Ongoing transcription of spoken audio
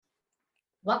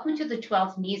Welcome to the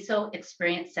 12th NESO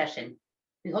Experience session.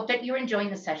 We hope that you're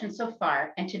enjoying the session so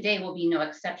far, and today will be no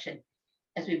exception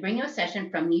as we bring you a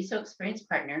session from NESO Experience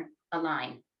partner,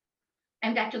 Align.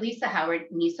 I'm Dr. Lisa Howard,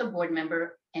 NESO board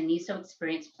member and NESO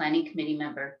Experience Planning Committee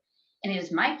member, and it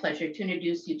is my pleasure to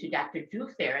introduce you to Dr. Drew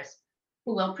Ferris,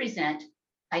 who will present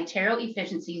iTero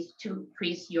efficiencies to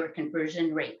increase your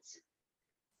conversion rates.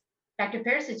 Dr.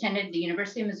 Ferris attended the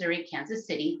University of Missouri, Kansas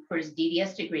City for his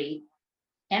DDS degree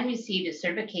and received a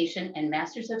certification and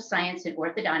Master's of Science in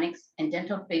Orthodontics and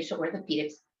Dental Facial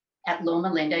Orthopedics at Loma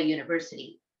Linda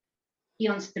University. He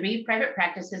owns 3 private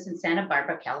practices in Santa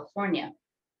Barbara, California.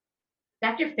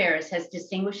 Dr. Ferris has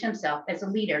distinguished himself as a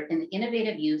leader in the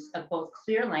innovative use of both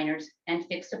clear aligners and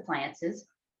fixed appliances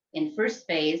in first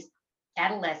phase,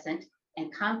 adolescent,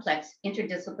 and complex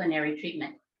interdisciplinary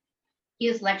treatment. He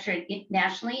has lectured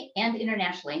nationally and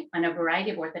internationally on a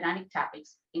variety of orthodontic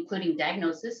topics, including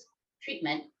diagnosis,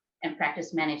 treatment, and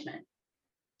practice management.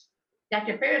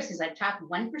 Dr. Ferris is a top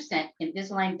 1%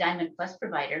 Invisalign Diamond Plus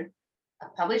provider, a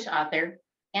published author,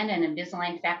 and an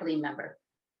Invisalign faculty member.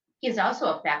 He is also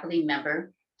a faculty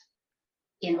member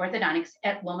in orthodontics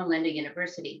at Loma Linda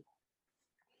University.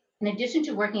 In addition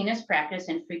to working in his practice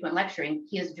and frequent lecturing,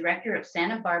 he is director of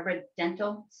Santa Barbara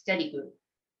Dental Study Group,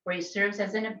 where he serves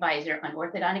as an advisor on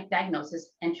orthodontic diagnosis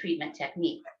and treatment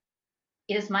technique.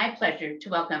 It is my pleasure to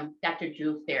welcome Dr.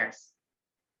 Drew Ferris.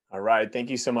 All right, thank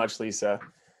you so much, Lisa.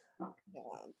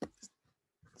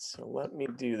 So let me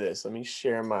do this. Let me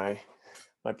share my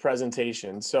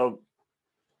presentation. So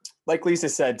like Lisa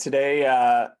said, today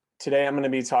I'm going to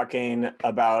be talking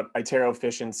about iTero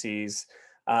efficiencies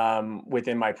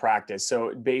within my practice.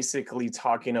 So basically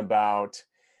talking about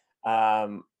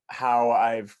how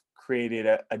I've created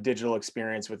a digital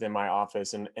experience within my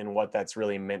office and what that's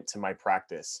really meant to my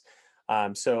practice.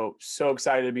 So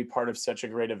excited to be part of such a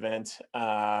great event.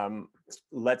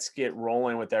 Let's get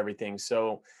rolling with everything.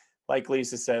 So like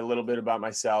Lisa said, a little bit about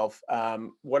myself.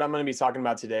 What I'm going to be talking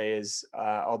about today is,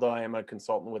 although I am a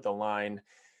consultant with Align,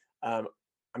 I'm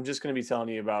just going to be telling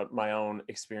you about my own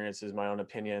experiences, my own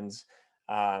opinions.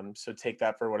 So take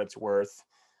that for what it's worth.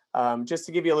 Just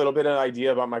to give you a little bit of an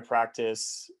idea about my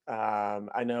practice,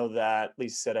 I know that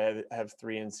Lisa said I have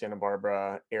 3 in Santa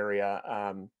Barbara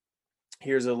area.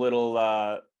 Here's a little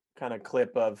kind of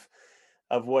clip of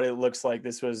what it looks like.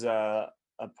 This was a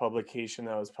publication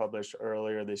that was published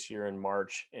earlier this year in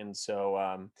March. And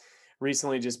so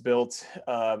recently just built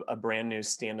a brand new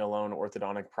standalone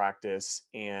orthodontic practice.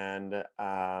 And,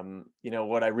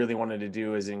 what I really wanted to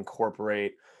do is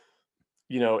incorporate,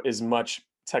 as much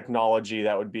technology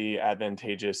that would be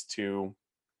advantageous to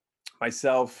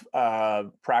myself,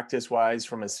 practice-wise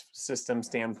from a system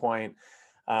standpoint,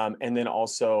 and then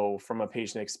also from a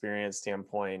patient experience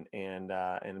standpoint and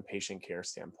patient care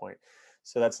standpoint.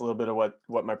 So that's a little bit of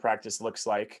what my practice looks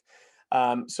like.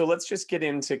 So let's just get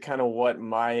into kind of what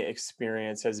my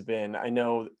experience has been. I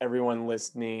know everyone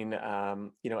listening,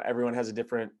 everyone has a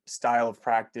different style of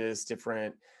practice,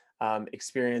 different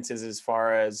experiences as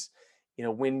far as,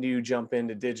 when do you jump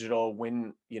into digital?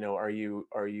 When, are you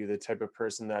the type of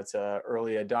person that's a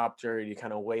early adopter? You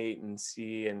kind of wait and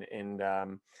see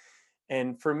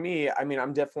and for me, I mean,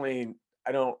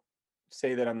 I don't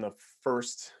say that I'm the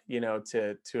first,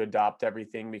 to adopt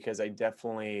everything, because I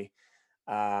definitely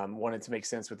wanted to make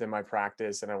sense within my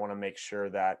practice. And I want to make sure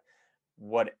that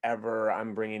whatever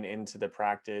I'm bringing into the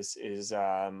practice is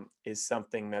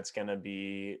something that's going to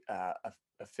be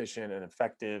efficient and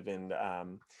effective and,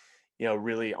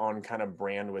 really on kind of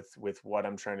brand with what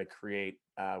I'm trying to create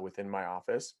within my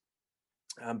office.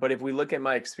 But if we look at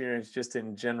my experience just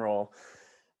in general,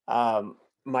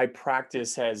 my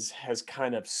practice has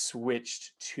kind of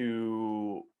switched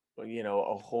to,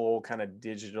 a whole kind of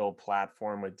digital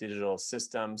platform with digital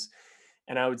systems.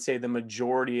 And I would say the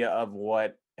majority of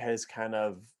what has kind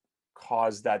of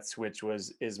caused that switch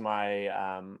is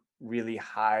my really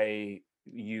high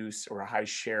use or high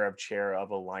share of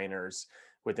aligners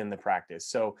within the practice.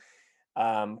 So,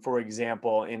 for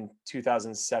example, in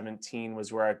 2017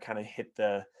 was where I kind of hit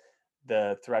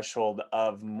the threshold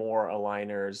of more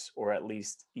aligners, or at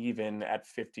least even at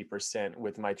 50%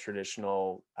 with my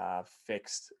traditional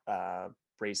fixed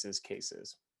braces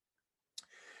cases.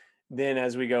 Then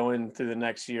as we go into the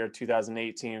next year,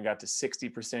 2018, we got to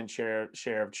 60%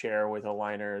 share of chair with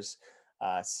aligners,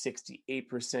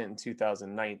 68% in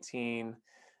 2019,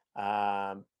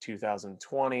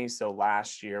 2020. So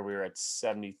last year we were at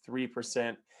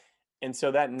 73%. And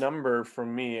so that number for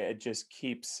me, it just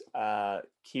keeps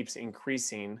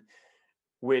increasing,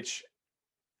 which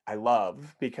I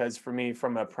love, because for me,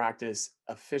 from a practice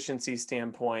efficiency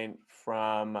standpoint,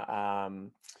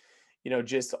 from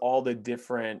just all the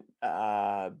different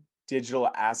digital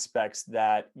aspects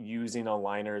that using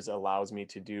aligners allows me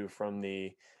to do, from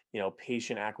the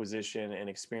patient acquisition and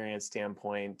experience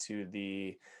standpoint to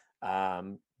the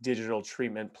digital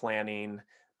treatment planning.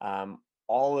 um,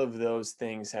 all of those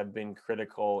things have been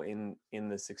critical in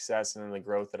the success and in the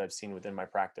growth that I've seen within my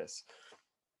practice.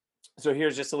 So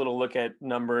here's just a little look at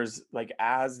numbers. Like,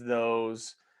 as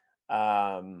those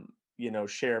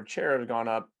share of chair have gone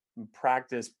up,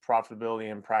 practice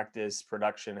profitability and practice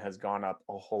production has gone up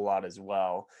a whole lot as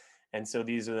well. And so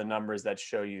these are the numbers that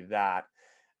show you that.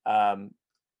 um,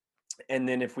 and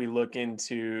then if we look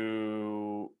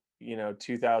into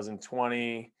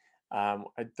 2020,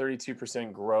 a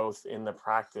 32% growth in the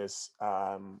practice,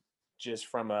 just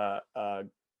from a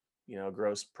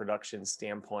gross production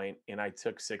standpoint. And I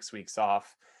took 6 weeks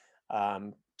off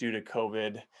due to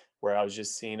COVID, where I was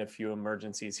just seeing a few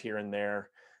emergencies here and there,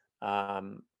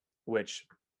 um, which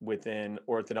within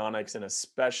orthodontics, and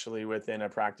especially within a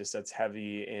practice that's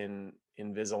heavy in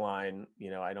Invisalign,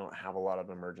 I don't have a lot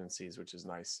of emergencies, which is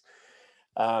nice.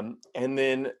 And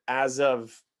then as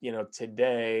of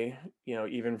today,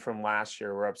 even from last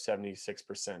year, we're up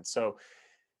 76%. So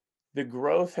the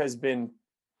growth has been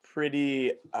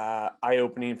pretty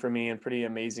eye-opening for me and pretty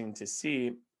amazing to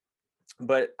see.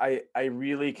 But I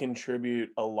really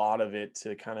contribute a lot of it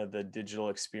to kind of the digital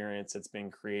experience that's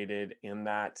been created in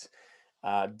that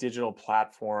digital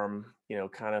platform,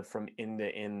 kind of from end to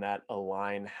end, that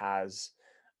Align has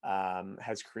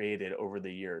created over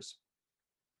the years.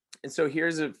 And so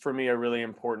here's for me a really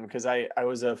important, because I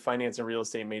was a finance and real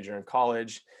estate major in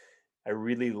college. I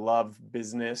really love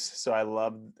business, so I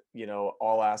love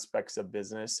all aspects of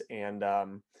business. And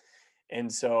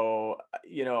so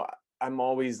I'm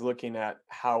always looking at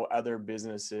how other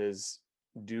businesses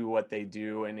do what they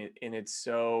do, and it's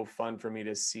so fun for me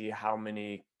to see how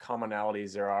many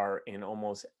commonalities there are in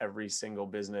almost every single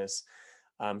business,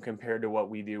 compared to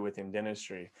what we do within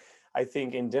dentistry. I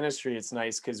think in dentistry it's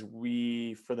nice because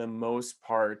we, for the most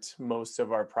part, most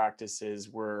of our practices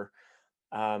were,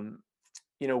 um,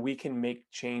 we can make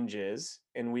changes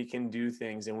and we can do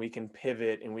things and we can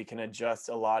pivot and we can adjust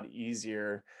a lot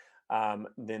easier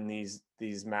than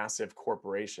these massive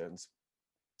corporations,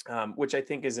 which I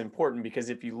think is important, because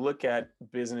if you look at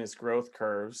business growth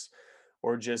curves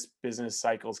or just business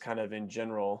cycles kind of in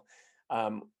general,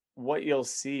 what you'll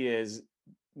see is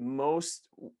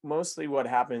mostly what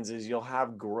happens is you'll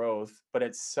have growth, but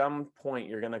at some point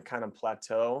you're going to kind of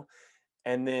plateau.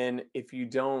 And then if you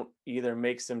don't either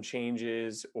make some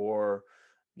changes or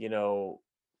you know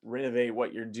renovate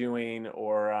what you're doing,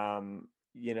 or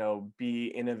be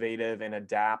innovative and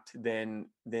adapt, then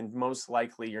most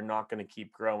likely you're not going to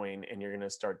keep growing and you're going to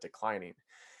start declining.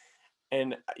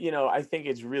 And I think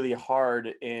it's really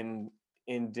hard in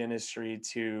dentistry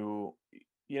to,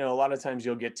 a lot of times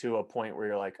you'll get to a point where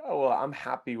you're like, oh well, I'm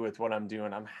happy with what I'm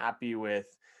doing, I'm happy with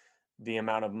the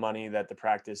amount of money that the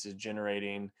practice is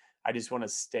generating. I just want to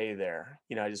stay there.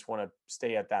 I just want to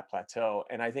stay at that plateau.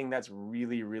 And I think that's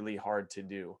really, really hard to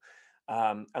do,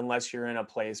 unless you're in a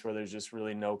place where there's just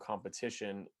really no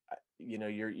competition.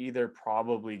 You're either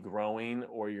probably growing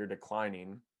or you're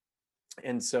declining.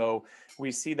 And so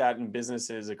we see that in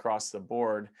businesses across the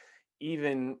board,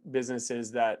 even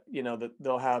businesses that, that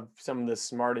they'll have some of the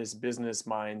smartest business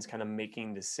minds kind of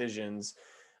making decisions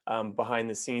behind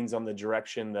the scenes on the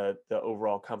direction that the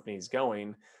overall company is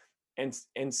going.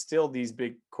 And still these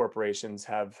big corporations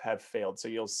have failed. So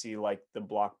you'll see like the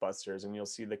Blockbusters, and you'll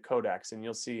see the Kodaks, and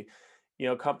you'll see,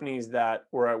 companies that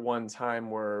were at one time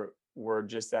were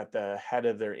just at the head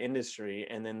of their industry,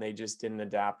 and then they just didn't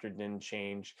adapt or didn't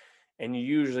change. And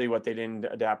usually what they didn't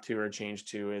adapt to or change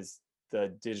to is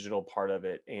the digital part of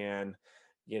it. And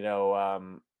you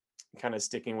know kind of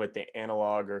sticking with the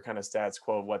analog or kind of status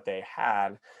quo of what they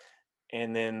had,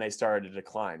 and then they started to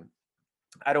decline.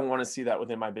 I don't want to see that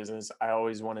within my business. I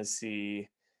always want to see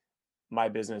my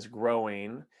business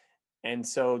growing. And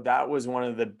so that was one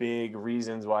of the big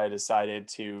reasons why I decided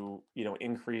to,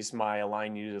 increase my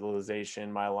Align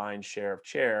utilization, my Align share of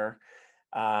chair,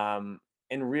 um,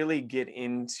 and really get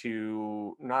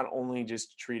into not only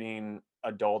just treating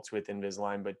adults with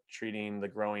Invisalign, but treating the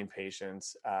growing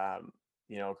patients,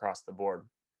 across the board.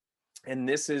 And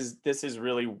this is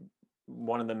really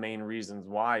one of the main reasons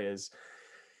why is,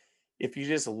 if you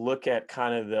just look at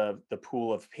kind of the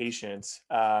pool of patients,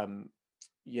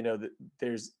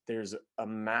 there's a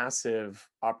massive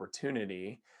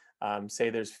opportunity. Say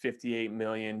there's 58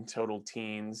 million total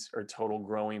teens or total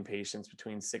growing patients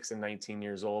between 6 and 19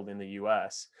 years old in the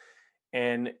US.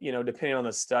 And depending on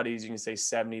the studies, you can say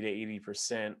 70 to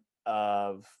 80%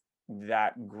 of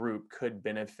that group could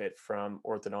benefit from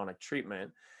orthodontic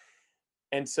treatment.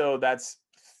 And so that's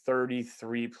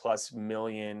 33 plus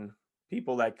million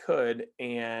people that could.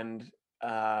 And,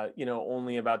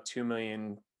 only about 2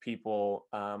 million people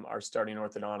are starting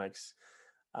orthodontics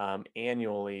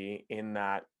annually in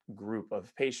that group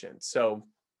of patients. So,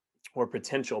 or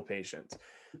potential patients.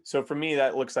 So for me,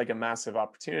 that looks like a massive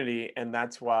opportunity. And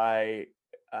that's why,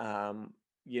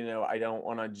 I don't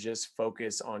want to just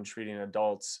focus on treating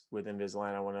adults with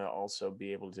Invisalign. I want to also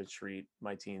be able to treat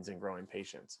my teens and growing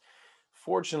patients.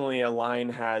 Fortunately, Align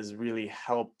has really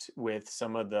helped with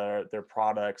some of their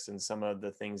products and some of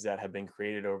the things that have been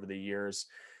created over the years.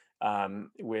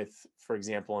 With, for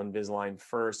example, Invisalign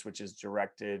First, which is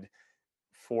directed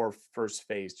for first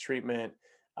phase treatment,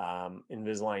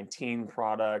 Invisalign Teen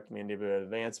product, mandibular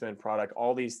advancement product,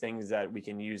 all these things that we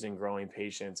can use in growing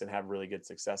patients and have really good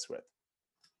success with.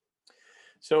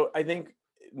 So I think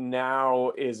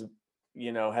now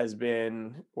has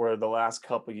been, or the last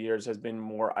couple of years has been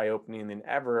more eye-opening than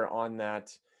ever on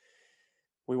that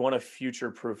we want to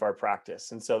future proof our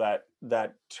practice. And so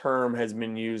that term has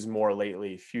been used more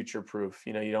lately, future proof.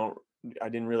 I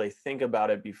didn't really think about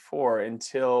it before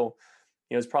until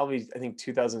it was probably, I think,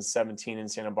 2017 in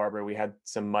Santa Barbara. We had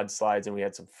some mudslides and we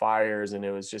had some fires, and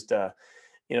it was just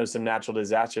some natural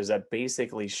disasters that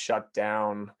basically shut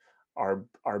down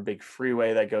our big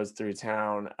freeway that goes through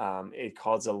town. It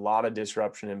caused a lot of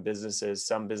disruption in businesses.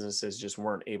 Some businesses just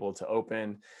weren't able to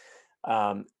open.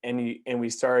 And we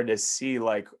started to see,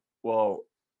 like, well,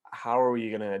 how are you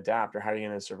going to adapt, or how are you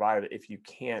going to survive if you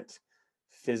can't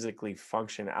physically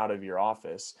function out of your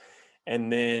office?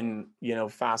 And then,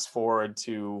 fast forward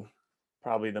to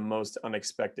probably the most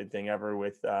unexpected thing ever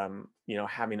with,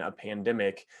 having a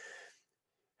pandemic,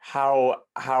 how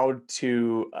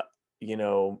to,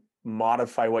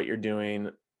 modify what you're doing,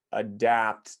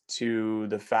 adapt to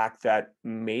the fact that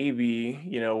maybe,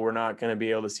 we're not going to be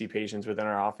able to see patients within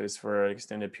our office for an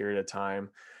extended period of time.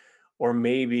 Or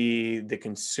maybe the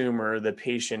consumer, the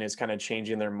patient, is kind of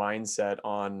changing their mindset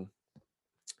on,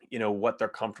 what they're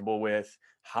comfortable with,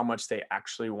 how much they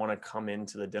actually want to come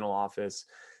into the dental office,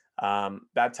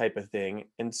 that type of thing.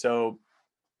 And so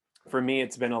for me,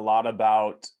 it's been a lot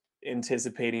about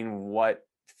anticipating what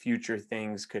future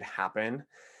things could happen,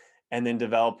 and then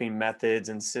developing methods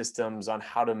and systems on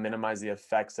how to minimize the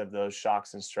effects of those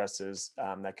shocks and stresses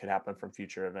that could happen from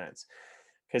future events.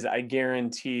 Because I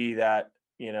guarantee that,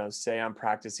 say I'm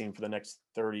practicing for the next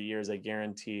 30 years, I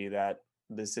guarantee that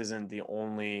this isn't the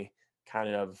only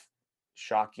kind of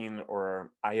shocking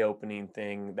or eye-opening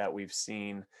thing that we've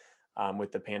seen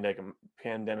with the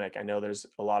pandemic. I know there's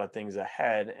a lot of things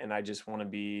ahead, and I just want to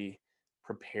be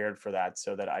prepared for that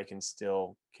so that I can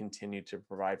still continue to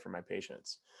provide for my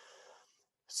patients.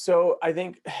 So I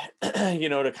think,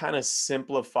 to kind of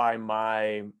simplify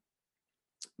my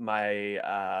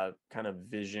kind of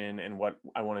vision and what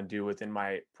I want to do within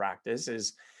my practice,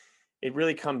 is it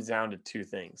really comes down to two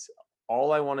things.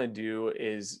 All I want to do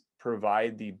is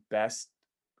provide the best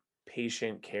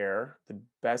patient care, the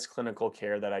best clinical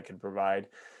care that I can provide.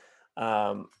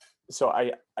 So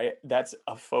I that's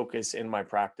a focus in my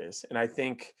practice. And I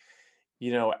think,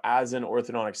 as an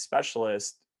orthodontic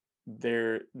specialist,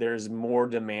 there's more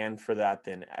demand for that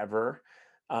than ever.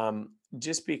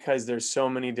 Just because there's so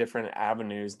many different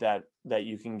avenues that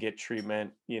you can get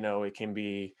treatment. It can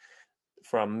be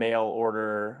from mail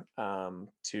order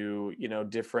to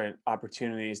different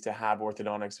opportunities to have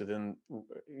orthodontics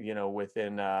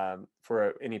within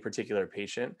for any particular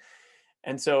patient.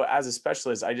 And so as a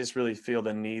specialist, I just really feel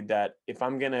the need that if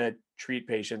I'm going to treat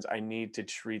patients, I need to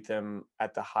treat them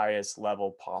at the highest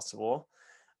level possible.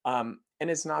 And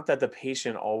it's not that the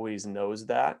patient always knows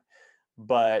that,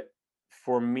 but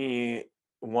for me,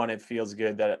 one, it feels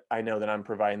good that I know that I'm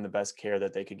providing the best care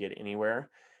that they could get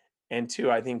anywhere. And two,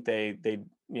 I think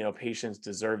patients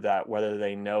deserve that, whether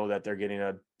they know that they're getting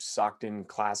a socked in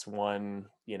class one,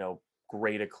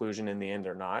 great occlusion in the end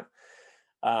or not.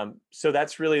 So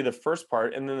that's really the first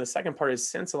part. And then the second part is,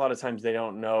 since a lot of times they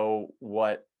don't know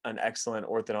what an excellent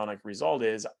orthodontic result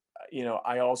is,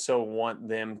 I also want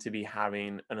them to be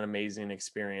having an amazing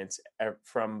experience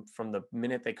from the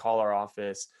minute they call our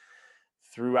office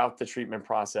throughout the treatment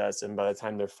process. And by the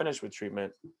time they're finished with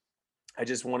treatment, I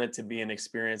just want it to be an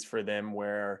experience for them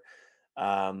where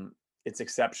it's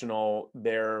exceptional.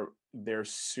 They're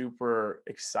super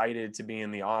excited to be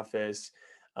in the office.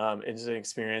 It's an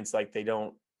experience like they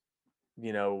don't,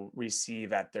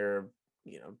 receive at their,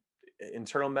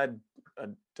 internal med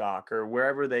doc or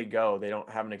wherever they go. They don't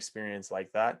have an experience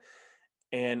like that.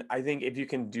 And I think if you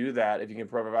can do that, if you can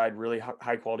provide really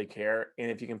high quality care, and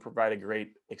if you can provide a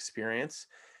great experience,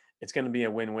 it's going to be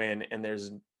a win-win, and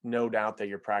there's no doubt that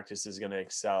your practice is going to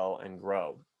excel and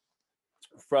grow.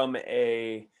 From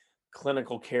a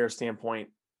clinical care standpoint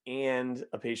and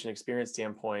a patient experience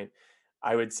standpoint,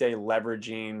 I would say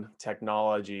leveraging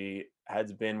technology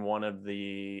has been one of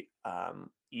the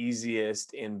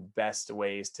easiest and best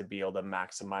ways to be able to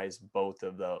maximize both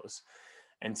of those.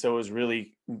 And so it was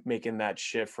really making that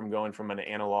shift from going from an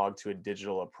analog to a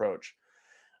digital approach.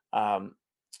 Um,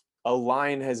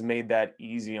 Align has made that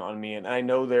easy on me. And I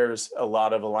know there's a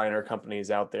lot of aligner companies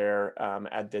out there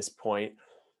at this point.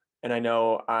 And I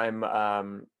know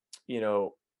I'm, you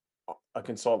know, a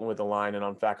consultant with Align and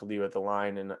on faculty with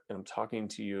Align, and I'm talking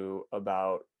to you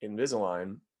about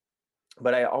Invisalign.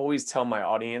 But I always tell my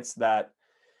audience that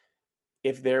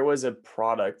if there was a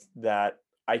product that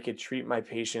I could treat my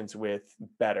patients with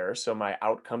better, so my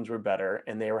outcomes were better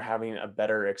and they were having a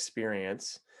better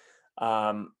experience,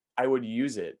 I would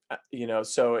use it.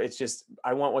 So it's just,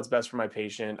 I want what's best for my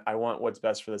patient. I want what's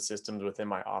best for the systems within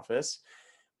my office.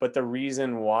 But the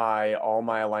reason why all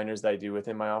my aligners that I do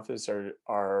within my office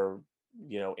are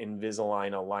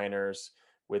Invisalign aligners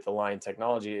with Align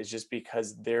technology is just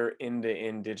because their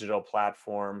end-to-end digital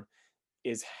platform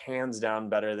is hands down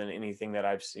better than anything that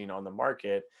I've seen on the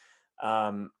market.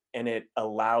 And it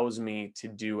allows me to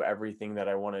do everything that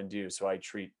I want to do. So I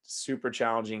treat super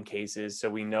challenging cases. So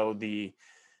we know the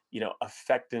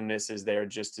effectiveness is there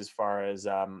just as far as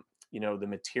the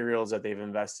materials that they've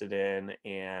invested in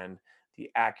and the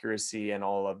accuracy and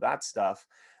all of that stuff.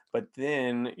 But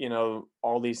then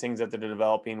all these things that they're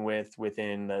developing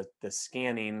within the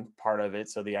scanning part of it,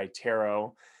 so the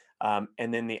iTero,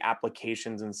 and then the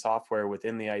applications and software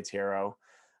within the iTero,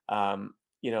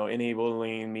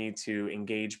 enabling me to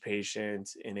engage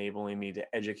patients, enabling me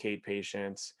to educate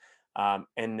patients,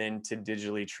 and then to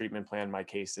digitally treatment plan my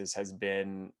cases has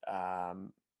been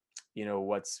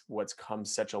what's come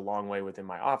such a long way within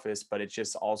my office. But it's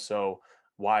just also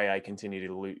why I continue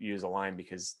to use Align,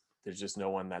 because there's just no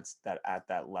one that's at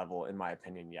that level in my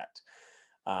opinion yet.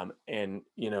 And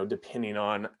depending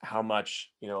on how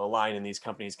much Align and these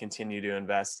companies continue to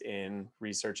invest in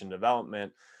research and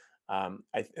development,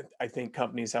 I think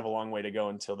companies have a long way to go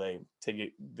until they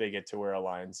get to where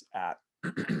Align's at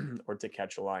or to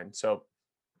catch Align. So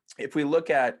if we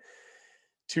look at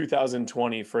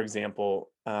 2020, for example,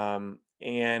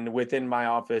 and within my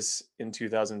office in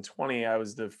 2020, I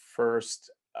was the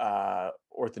first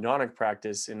orthodontic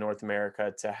practice in North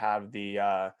America to have the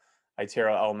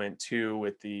iTero Element 2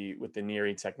 with the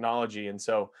NIRI technology. And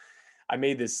so I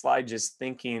made this slide just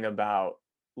thinking about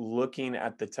looking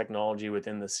at the technology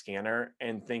within the scanner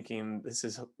and thinking this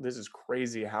is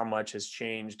crazy how much has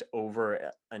changed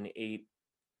over an 8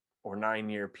 or 9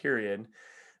 year period.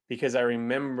 Because I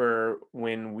remember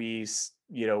when we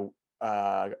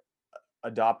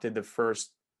adopted the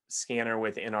first scanner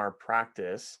within our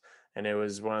practice, and it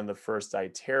was one of the first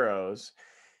iTeros.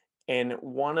 And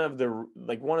one of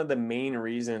the main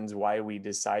reasons why we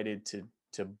decided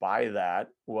to buy that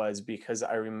was because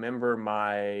I remember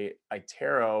my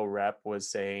iTero rep was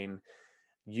saying,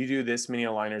 you do this many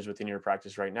aligners within your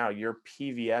practice right now, your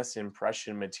PVS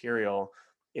impression material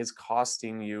is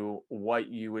costing you what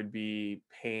you would be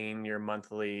paying your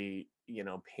monthly,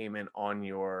 payment on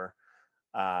your,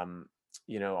 on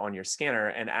your scanner,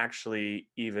 and actually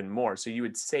even more. So you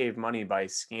would save money by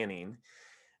scanning,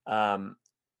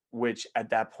 which at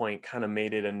that point kind of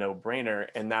made it a no-brainer.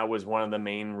 And that was one of the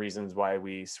main reasons why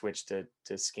we switched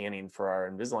to scanning for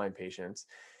our Invisalign patients.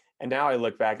 And now I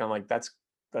look back, I'm like, that's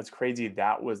crazy.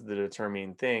 That was the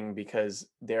determining thing, because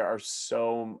there are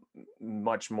so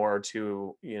much more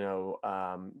to,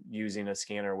 using a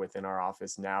scanner within our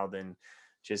office now than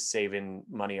just saving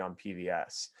money on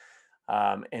PVS.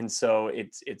 And so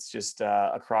it's just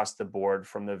across the board,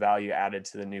 from the value added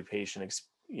to the new patient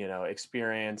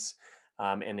experience,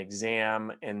 and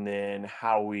exam, and then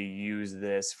how we use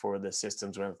this for the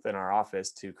systems within our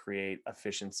office to create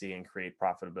efficiency and create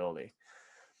profitability.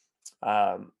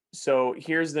 So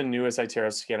here's the newest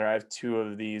iTero scanner. I have two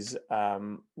of these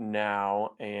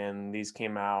now, and these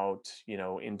came out,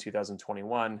 in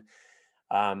 2021.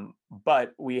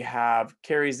 But we have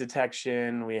caries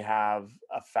detection. We have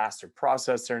a faster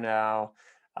processor now,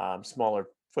 smaller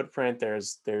footprint.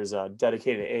 There's a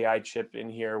dedicated AI chip in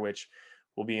here, which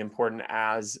will be important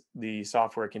as the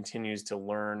software continues to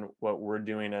learn what we're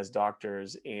doing as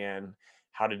doctors and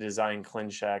how to design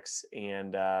ClinChecks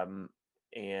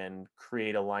and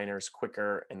create aligners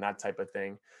quicker and that type of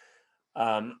thing.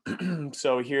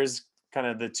 So here's kind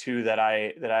of the two that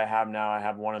I have now. I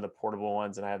have one of the portable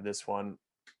ones, and I have this one,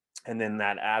 and then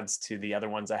that adds to the other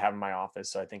ones I have in my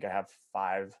office. So I think I have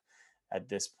 5 at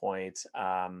this point.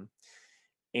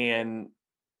 and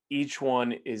each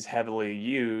one is heavily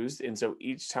used. And so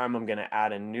each time I'm going to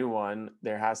add a new one,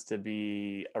 there has to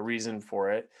be a reason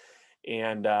for it.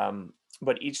 And,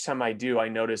 but each time I do, I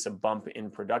notice a bump in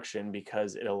production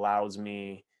because it allows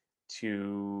me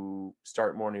to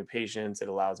start more new patients. It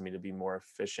allows me to be more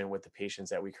efficient with the patients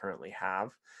that we currently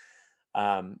have.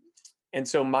 Um, and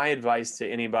so my advice to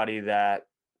anybody that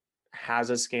has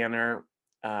a scanner,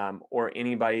 or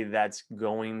anybody that's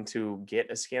going to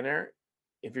get a scanner,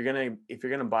 if you're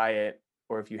gonna buy it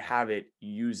or if you have it,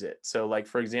 use it. So, like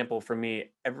for example, for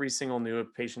me, every single new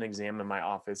patient exam in my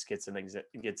office gets a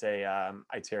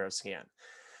iTero scan.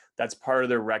 That's part of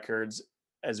their records,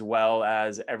 as well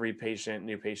as every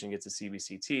new patient gets a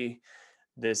CBCT.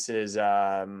 This is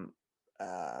uh,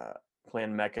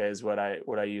 Plan Mecca is what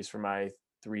I use for my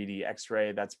 3D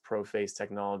X-ray. That's ProFace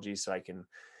technology, so I can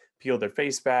peel their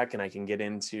face back and I can get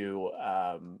into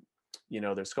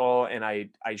their skull. And I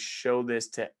show this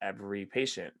to every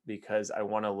patient because I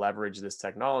want to leverage this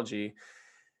technology,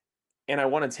 and I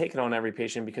want to take it on every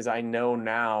patient because I know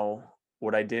now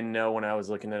what I didn't know when I was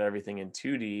looking at everything in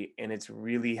 2D, and it's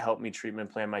really helped me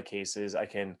treatment plan my cases. I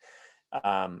can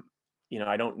um,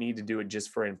 I don't need to do it just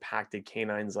for impacted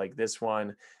canines like this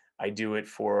one. I do it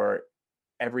for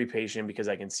every patient because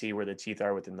I can see where the teeth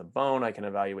are within the bone. I can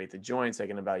evaluate the joints. I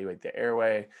can evaluate the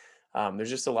airway. There's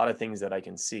just a lot of things that I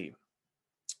can see.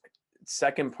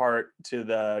 Second part to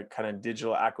the kind of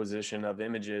digital acquisition of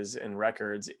images and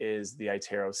records is the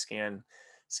iTero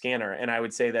scanner. And I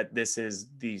would say that this is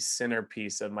the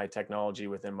centerpiece of my technology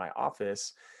within my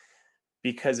office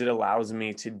because it allows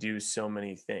me to do so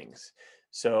many things.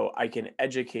 So I can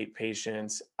educate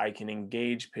patients, I can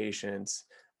engage patients,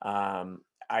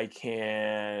 I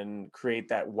can create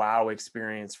that wow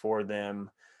experience for them.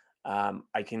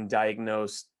 I can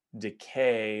diagnose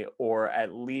decay, or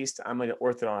at least I'm an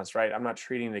orthodontist, right? I'm not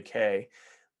treating decay,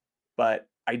 but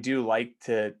I do like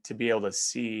to be able to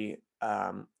see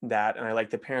that, and I like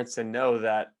the parents to know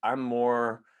that I'm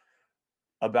more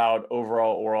about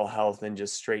overall oral health than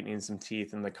just straightening some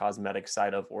teeth and the cosmetic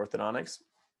side of orthodontics.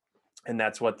 And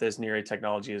that's what this near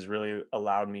technology has really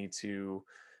allowed me to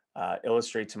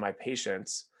illustrate to my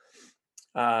patients.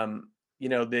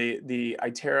 The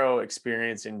iTero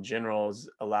experience in general has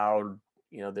allowed,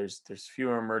 there's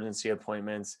fewer emergency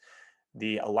appointments.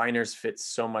 The aligners fit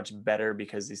so much better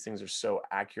because these things are so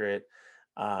accurate.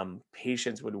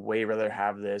 Patients would way rather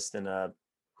have this than an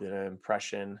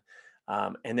impression.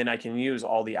 And then I can use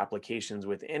all the applications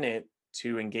within it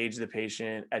to engage the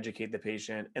patient, educate the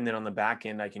patient, and then on the back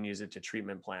end, I can use it to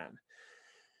treatment plan.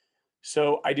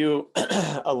 So I do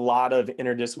a lot of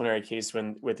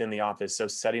interdisciplinary within the office. So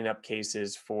setting up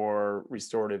cases for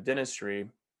restorative dentistry,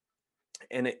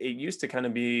 and it used to kind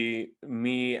of be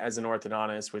me as an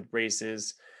orthodontist with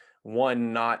braces,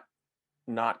 one not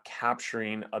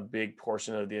capturing a big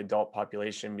portion of the adult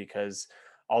population because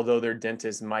although their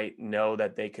dentist might know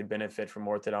that they could benefit from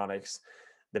orthodontics,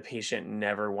 the patient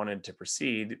never wanted to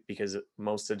proceed because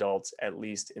most adults, at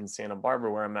least in Santa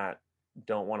Barbara where I'm at,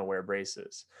 don't want to wear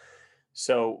braces.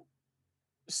 So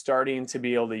starting to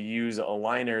be able to use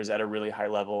aligners at a really high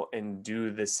level and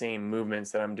do the same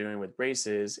movements that I'm doing with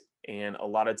braces, and a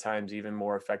lot of times even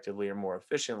more effectively or more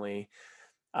efficiently,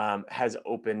 has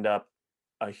opened up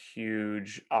a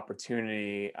huge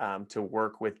opportunity to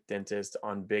work with dentists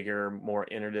on bigger, more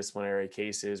interdisciplinary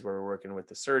cases where we're working with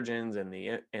the surgeons and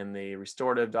the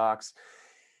restorative docs.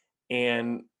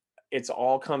 And it's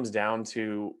all comes down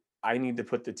to I need to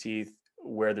put the teeth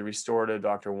where the restorative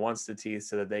doctor wants the teeth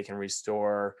so that they can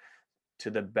restore to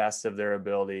the best of their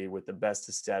ability with the best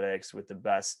aesthetics, with the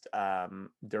best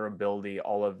durability,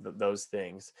 all of those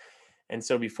things. And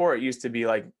so before it used to be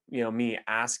like, me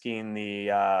asking the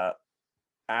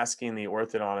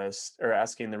orthodontist or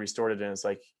asking the restorative dentist,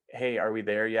 like, hey, are we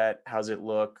there yet? How's it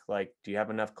look? Like, do you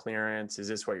have enough clearance? Is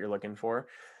this what you're looking for?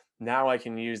 Now I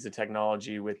can use the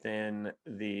technology within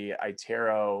the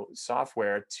iTero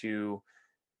software to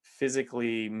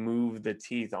physically move the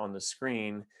teeth on the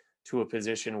screen to a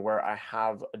position where I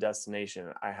have a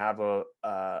destination. I have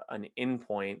an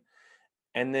endpoint,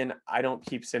 and then I don't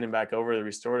keep sending back over the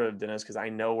restorative dentist because I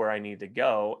know where I need to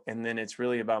go. And then it's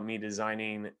really about me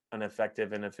designing an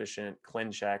effective and efficient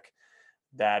ClinCheck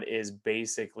that is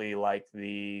basically like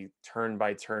the turn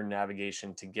by turn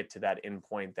navigation to get to that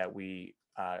endpoint that we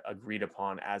agreed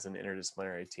upon as an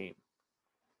interdisciplinary team.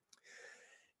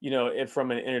 If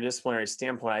from an interdisciplinary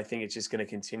standpoint, I think it's just going to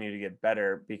continue to get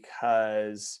better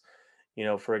because,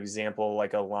 for example,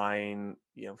 like Align,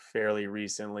 fairly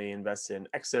recently invested in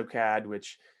exocad,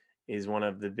 which is one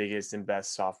of the biggest and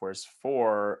best softwares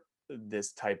for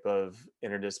this type of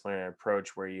interdisciplinary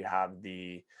approach where you have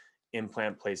the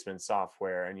implant placement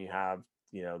software, and you have,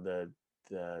 the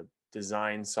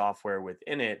design software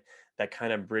within it that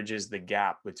kind of bridges the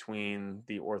gap between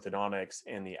the orthodontics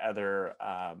and the other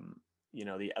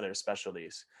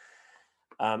specialties.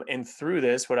 And through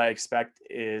this, what I expect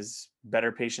is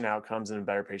better patient outcomes and a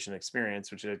better patient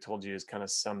experience, which I told you is kind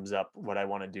of sums up what I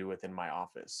want to do within my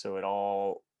office. So it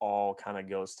all kind of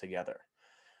goes together.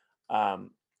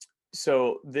 Um,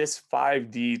 so this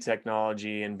 5D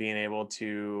technology and being able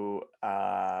to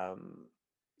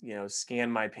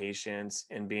scan my patients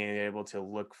and being able to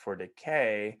look for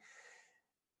decay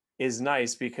is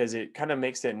nice because it kind of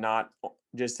makes it not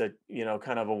just a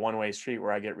kind of a one-way street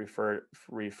where I get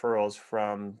referrals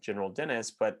from general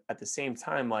dentists, but at the same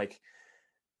time, like,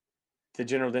 the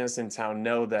general dentists in town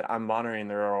know that I'm monitoring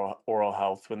their oral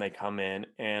health when they come in,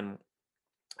 and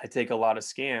I take a lot of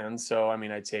scans. So I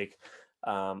mean, I take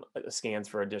scans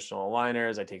for additional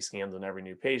aligners. I take scans on every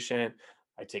new patient.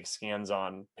 I take scans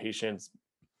on patients'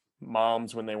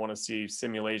 moms when they want to see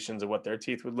simulations of what their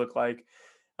teeth would look like.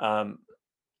 Um,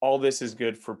 all this is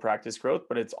good for practice growth,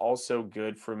 but it's also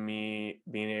good for me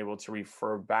being able to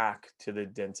refer back to the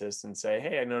dentist and say,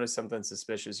 "Hey, I noticed something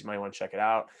suspicious. You might want to check it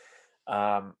out."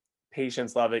 Um,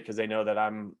 Patients love it because they know that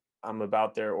I'm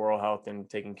about their oral health and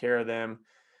taking care of them.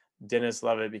 Dentists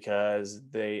love it because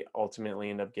they ultimately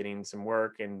end up getting some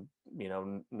work and,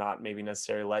 not maybe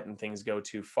necessarily letting things go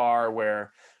too far.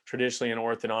 Where traditionally in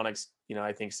orthodontics,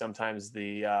 I think sometimes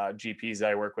the GPs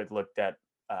that I work with looked at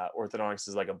orthodontics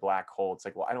as like a black hole. It's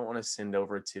like, well, I don't want to send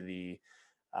over to the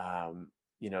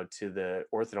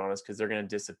orthodontist because they're going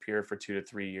to disappear for 2 to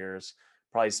 3 years,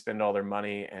 probably spend all their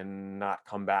money and not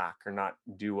come back or not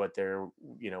do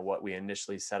what we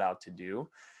initially set out to do.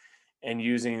 And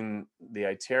using the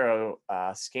iTero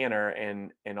scanner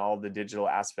and all the digital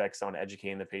aspects on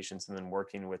educating the patients and then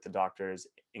working with the doctors,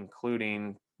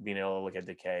 including being able to look at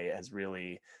decay, has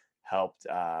really helped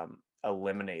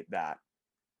eliminate that,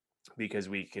 because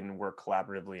we can work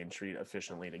collaboratively and treat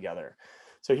efficiently together.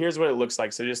 So here's what it looks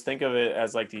like. So just think of it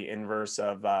as like the inverse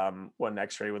of what an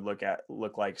X-ray would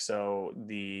look like. So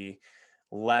the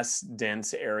less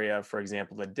dense area, for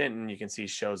example, the dentin, you can see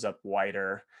shows up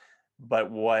whiter.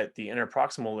 But what the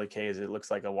interproximal decay is, it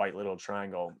looks like a white little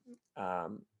triangle.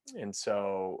 And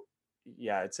so,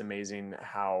 yeah, it's amazing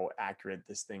how accurate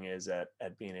this thing is at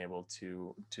being able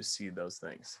to see those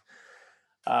things.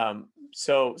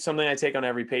 So something I take on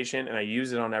every patient, and I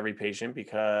use it on every patient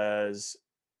because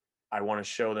I want to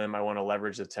show them, I want to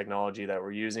leverage the technology that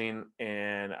we're using,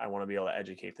 and I want to be able to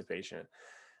educate the patient.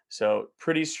 So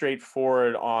pretty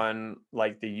straightforward on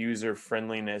like the user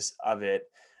friendliness of it.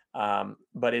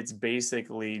 But it's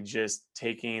basically just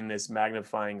taking this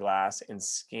magnifying glass and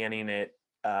scanning it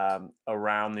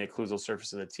around the occlusal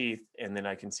surface of the teeth, and then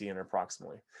I can see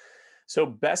interproximally. So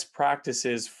best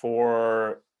practices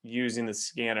for using the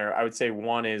scanner, I would say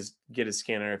one is get a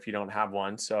scanner if you don't have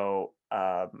one. So,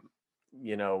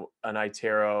 an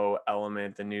iTero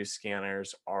Element, the new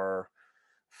scanners are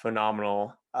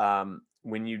phenomenal.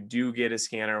 When you do get a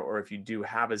scanner, or if you do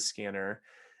have a scanner,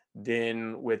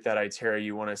 then with that iTero,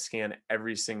 you want to scan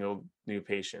every single new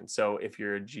patient. So if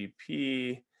you're a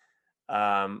GP,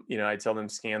 I tell them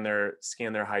scan their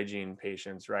hygiene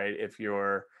patients, right? If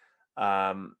you're,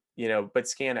 but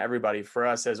scan everybody. For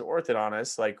us as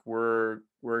orthodontists, like we're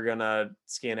gonna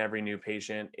scan every new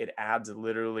patient. It adds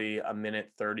literally a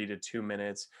minute 30 to 2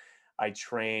 minutes. I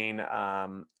train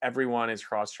everyone is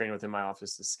cross-trained within my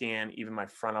office to scan. Even my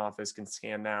front office can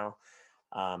scan now.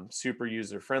 Super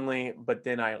user friendly. But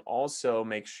then I also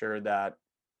make sure that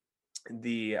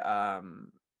the I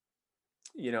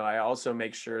also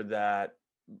make sure that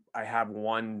I have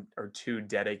one or two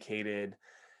dedicated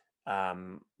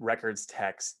records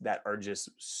techs that are just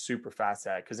super fast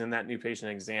at it. Because in that new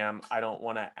patient exam, I don't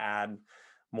want to add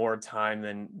more time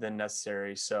than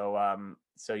necessary. So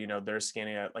they're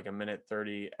scanning at like a minute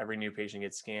 30. Every new patient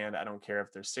gets scanned. I don't care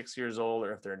if they're 6 years old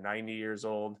or if they're 90 years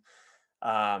old.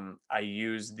 I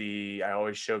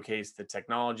always showcase the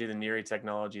technology, the NERI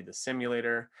technology, the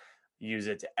simulator. Use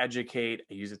it to educate.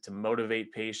 I use it to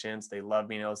motivate patients. They love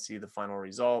being able to see the final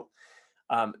result.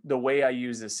 The way I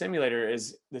use the simulator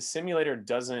is the simulator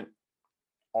doesn't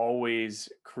always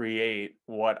create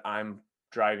what I'm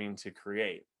driving to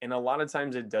create. And a lot of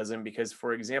times it doesn't because,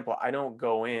 for example, I don't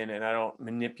go in and I don't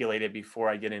manipulate it before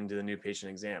I get into the new patient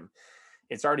exam.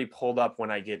 It's already pulled up when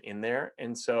I get in there.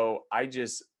 And so I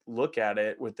just look at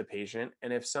it with the patient.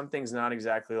 And if something's not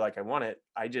exactly like I want it,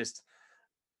 I just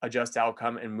adjust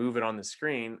outcome and move it on the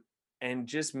screen. And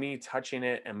just me touching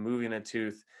it and moving a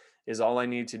tooth is all I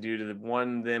need to do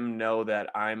to them know that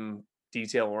I'm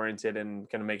detail oriented and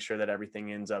going to make sure that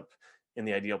everything ends up in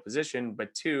the ideal position,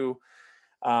 but two,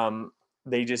 um,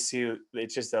 they just see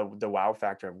it's just the wow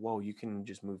factor of, whoa, you can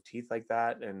just move teeth like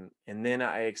that. And then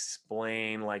I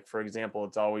explain, like, for example,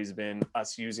 it's always been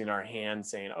us using our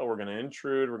hands saying, oh, we're going to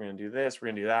intrude, we're going to do this, we're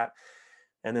going to do that.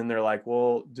 And then they're like,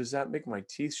 well, does that make my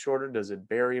teeth shorter? Does it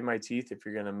bury my teeth if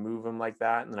you're going to move them like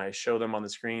that? And then I show them on the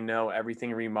screen, no,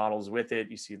 everything remodels with it.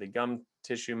 You see the gum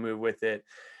tissue move with it.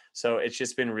 So it's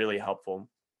just been really helpful.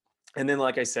 And then,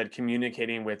 like I said,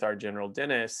 communicating with our general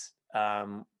dentist,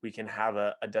 we can have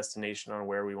a destination on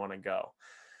where we want to go.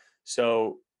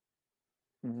 So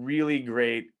really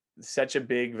great, such a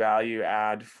big value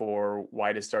add for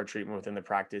why to start treatment within the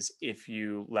practice if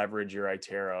you leverage your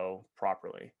iTero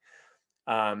properly.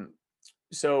 Um,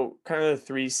 so kind of the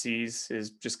three C's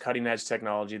is just cutting edge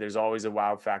technology. There's always a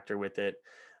wow factor with it.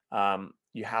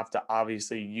 You have to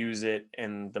obviously use it,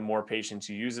 and the more patients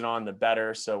you use it on, the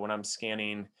better. So when I'm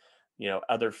scanning,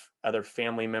 other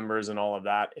family members and all of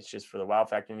that, it's just for the wow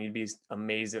factor. And you'd be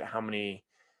amazed at how many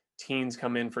teens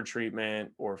come in for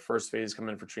treatment or first phase come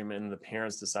in for treatment, and the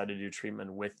parents decide to do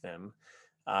treatment with them,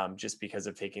 just because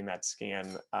of taking that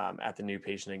scan at the new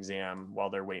patient exam while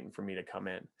they're waiting for me to come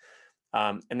in.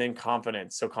 And then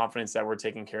confidence. So confidence that we're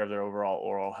taking care of their overall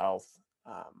oral health.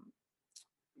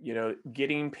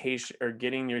 Getting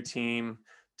your team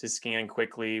to scan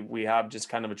quickly. We have just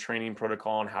kind of a training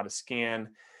protocol on how to scan.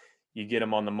 You get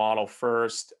them on the model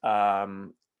first,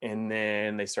 and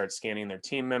then they start scanning their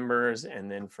team members, and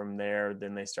then from there,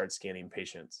 then they start scanning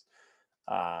patients.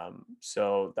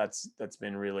 So that's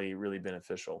been really, really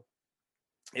beneficial.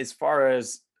 As far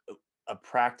as a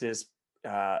practice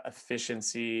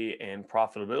efficiency and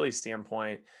profitability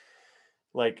standpoint,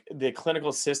 like the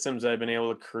clinical systems I've been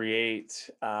able to create,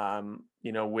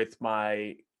 with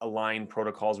my align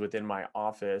protocols within my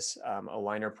office,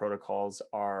 aligner protocols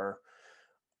are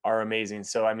amazing.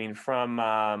 So I mean, from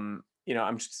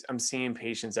I'm seeing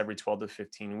patients every 12 to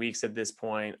 15 weeks at this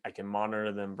point. I can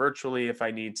monitor them virtually if I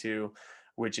need to,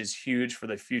 which is huge for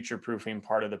the future proofing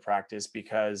part of the practice,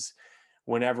 because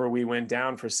whenever we went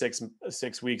down for 6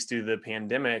 weeks due to the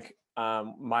pandemic,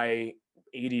 my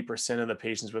 80% of the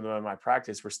patients within my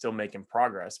practice were still making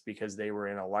progress because they were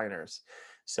in aligners.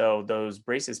 So those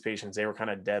braces patients, they were kind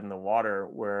of dead in the water,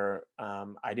 where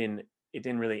it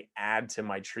didn't really add to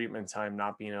my treatment time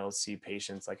not being able to see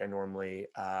patients like I normally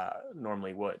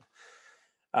would.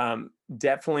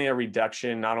 Definitely a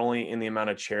reduction, not only in the amount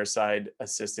of chairside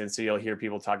assistance. So you'll hear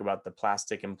people talk about the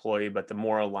plastic employee, but the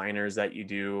more aligners that you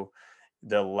do,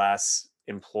 the less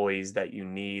employees that you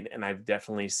need. And I've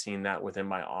definitely seen that within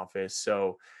my office.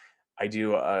 So I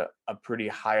do a pretty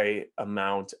high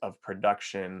amount of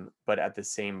production, but at the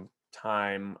same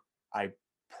time, I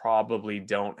probably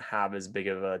don't have as big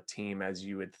of a team as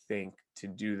you would think to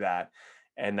do that.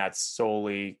 And that's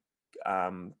solely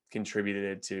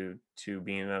contributed to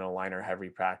being an aligner heavy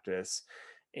practice,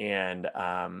 and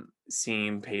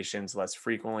seeing patients less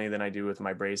frequently than I do with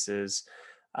my braces.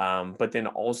 But then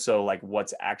also, like,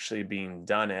 what's actually being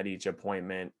done at each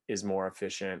appointment is more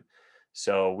efficient.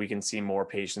 So we can see more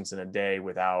patients in a day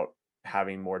without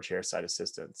having more chairside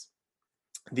assistance.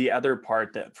 The other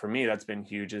part that for me that's been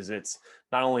huge is it's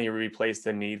not only replaced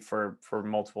the need for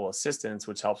multiple assistants,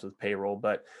 which helps with payroll,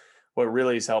 but what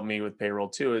really has helped me with payroll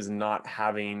too is not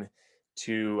having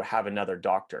to have another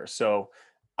doctor. So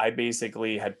I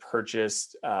basically had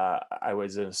purchased, I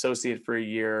was an associate for a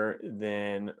year.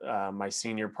 Then my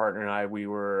senior partner and I, we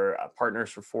were partners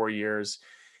for 4 years.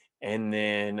 And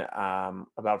then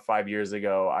about 5 years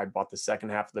ago, I bought the second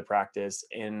half of the practice.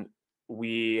 And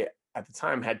we, at the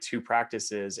time, had two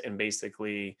practices and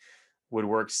basically would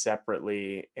work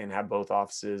separately and have both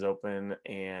offices open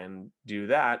and do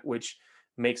that, which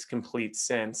makes complete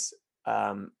sense.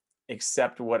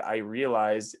 Except what I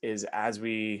realized is as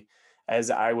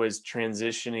I was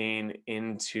transitioning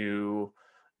into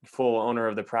full owner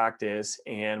of the practice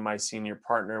and my senior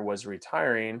partner was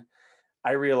retiring,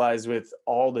 I realized with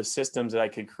all the systems that I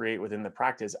could create within the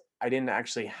practice, I didn't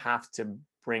actually have to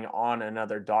bring on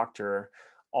another doctor,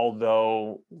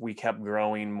 although we kept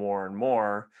growing more and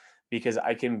more, because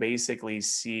I can basically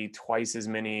see twice as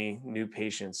many new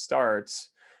patient starts,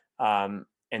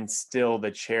 and still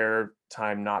the chair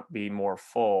time not be more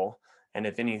full, and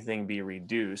if anything, be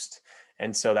reduced.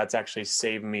 And so that's actually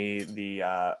saved me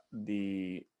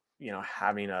the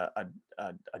having a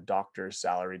doctor's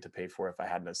salary to pay for if I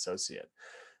had an associate.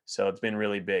 So it's been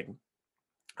really big.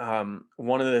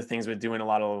 One of the things with doing a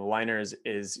lot of aligners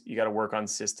is you got to work on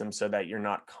systems so that you're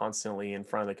not constantly in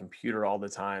front of the computer all the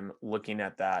time looking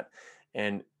at that.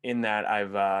 And in that,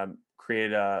 I've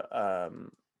created a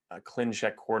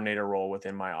ClinCheck coordinator role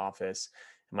within my office.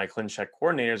 My ClinCheck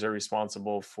coordinators are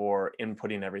responsible for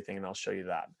inputting everything, and I'll show you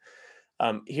that.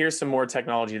 Here's some more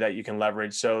technology that you can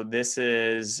leverage. So this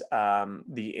is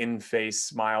the in-face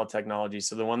smile technology.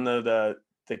 So the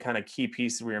kind of key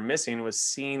piece we were missing was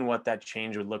seeing what that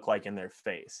change would look like in their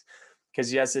face.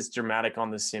 Because yes, it's dramatic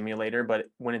on the simulator, but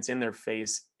when it's in their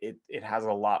face, it has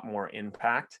a lot more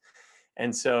impact.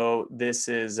 And so this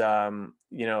is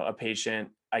a patient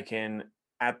I can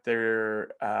at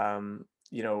their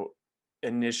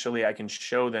initially I can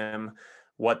show them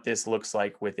what this looks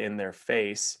like within their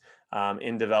face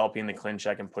in developing the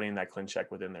ClinCheck and putting that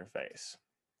ClinCheck within their face.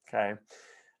 Okay.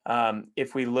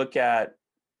 If we look at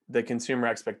the consumer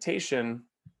expectation,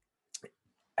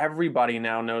 everybody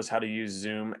now knows how to use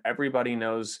Zoom. Everybody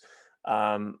knows,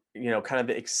 kind of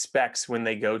expects when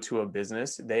they go to a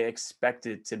business, they expect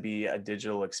it to be a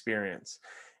digital experience.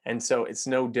 And so it's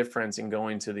no difference in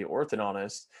going to the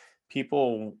orthodontist.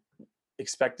 People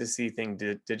expect to see things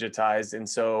digitized. And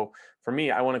so for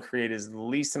me, I want to create as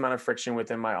least amount of friction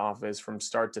within my office from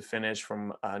start to finish,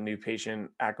 from new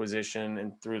patient acquisition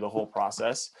and through the whole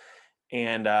process.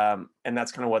 And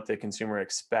that's kind of what the consumer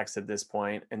expects at this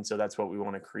point. And so that's what we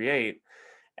want to create.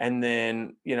 And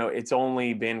then, it's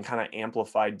only been kind of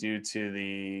amplified due to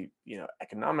the,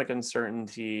 economic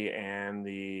uncertainty and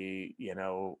the,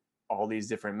 all these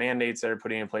different mandates that are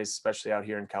putting in place, especially out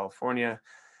here in California.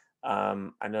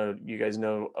 I know you guys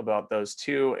know about those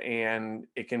too, and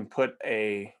it can put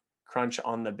a crunch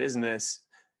on the business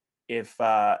if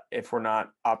we're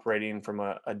not operating from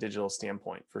a digital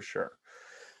standpoint, for sure.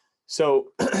 So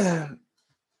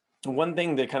one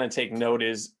thing to kind of take note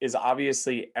is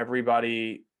obviously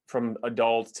everybody from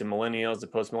adults to millennials to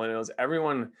post millennials,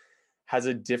 everyone has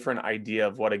a different idea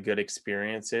of what a good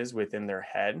experience is within their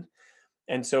head.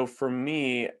 And so for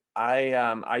me,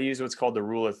 I use what's called the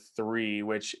rule of three,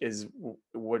 which is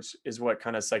what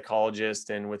kind of psychologists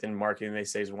and within marketing they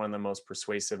say is one of the most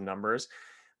persuasive numbers.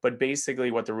 But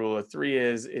basically, what the rule of three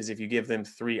is if you give them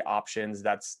three options,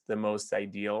 that's the most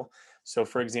ideal. So,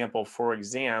 for example, for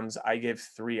exams, I give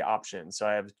three options. So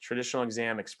I have traditional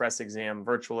exam, express exam,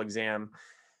 virtual exam.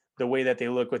 The way that they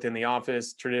look within the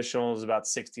office, traditional is about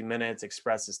 60 minutes,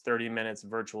 express is 30 minutes,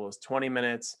 virtual is 20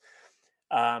 minutes.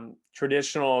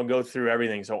 Traditional, go through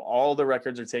everything. So all the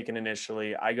records are taken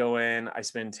initially. I go in, I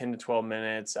spend 10 to 12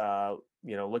 minutes,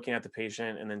 looking at the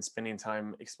patient and then spending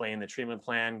time explaining the treatment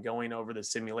plan, going over the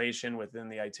simulation within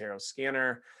the iTero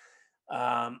scanner,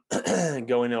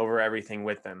 going over everything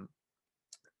with them.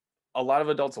 A lot of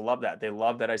adults love that. They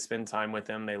love that I spend time with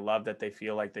them. They love that they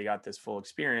feel like they got this full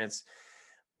experience.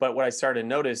 But what I started to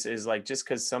notice is like, just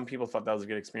because some people thought that was a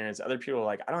good experience, other people are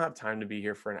like, I don't have time to be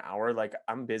here for an hour. Like,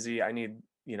 I'm busy. I need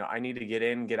to get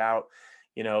in, get out,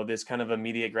 this kind of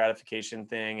immediate gratification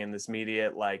thing and this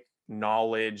immediate like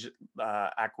knowledge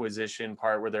acquisition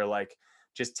part where they're like,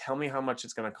 just tell me how much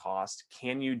it's going to cost.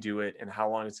 Can you do it? And how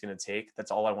long it's going to take?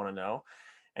 That's all I want to know.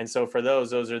 And so for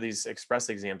those are these express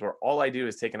exams where all I do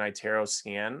is take an iTero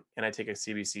scan and I take a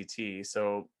CBCT.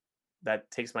 So that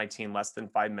takes my team less than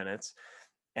 5 minutes.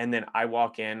 And then I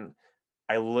walk in,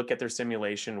 I look at their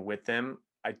simulation with them.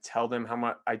 I tell them how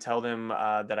much, I tell them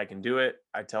that I can do it.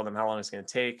 I tell them how long it's going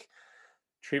to take.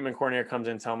 Treatment coordinator comes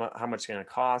in, tell them how much it's going to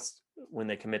cost. When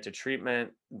they commit to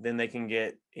treatment, then they can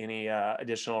get any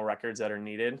additional records that are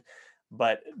needed.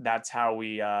 But that's how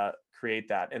we create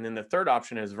that. And then the third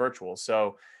option is virtual.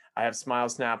 So I have Smile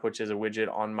Snap, which is a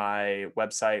widget on my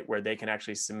website where they can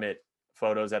actually submit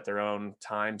photos at their own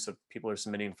time. So people are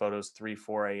submitting photos 3,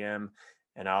 4 a.m.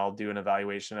 and I'll do an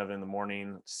evaluation of it in the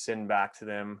morning, send back to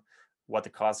them what the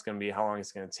cost is going to be, how long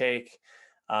it's going to take.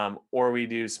 Or we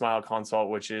do Smile Consult,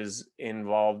 which is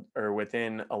involved or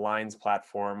within Align's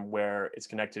platform where it's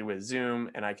connected with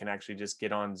Zoom and I can actually just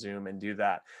get on Zoom and do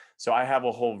that. So I have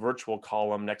a whole virtual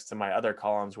column next to my other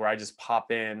columns where I just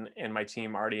pop in and my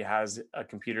team already has a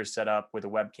computer set up with a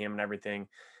webcam and everything.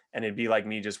 And it'd be like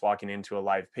me just walking into a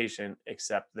live patient,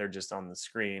 except they're just on the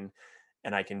screen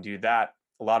and I can do that.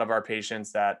 A lot of our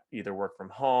patients that either work from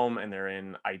home and they're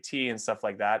in IT and stuff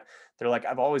like that, they're like,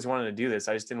 I've always wanted to do this.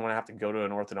 I just didn't want to have to go to an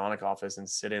orthodontic office and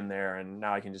sit in there. And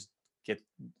now I can just get,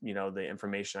 the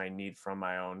information I need from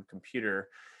my own computer.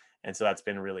 And so that's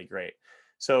been really great.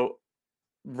 So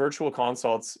virtual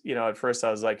consults, at first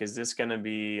I was like, is this going to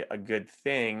be a good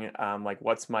thing? Like,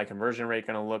 what's my conversion rate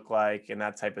going to look like and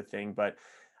that type of thing. But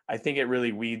I think it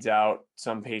really weeds out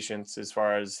some patients as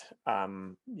far as,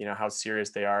 how serious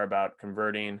they are about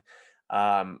converting.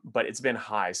 But it's been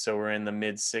high. So we're in the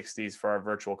mid 60s for our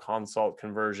virtual consult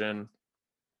conversion.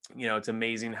 It's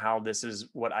amazing how this is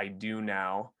what I do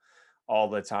now all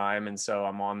the time. And so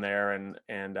I'm on there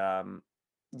and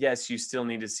yes, you still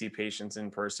need to see patients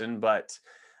in person, but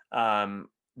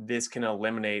this can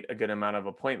eliminate a good amount of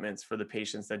appointments for the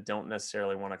patients that don't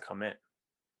necessarily want to come in.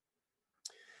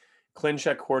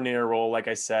 ClinCheck coordinator role, like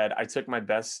I said, I took my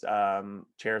best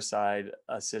chairside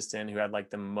assistant who had like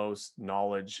the most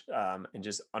knowledge and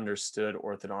just understood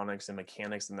orthodontics and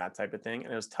mechanics and that type of thing.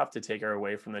 And it was tough to take her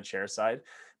away from the chairside,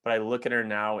 but I look at her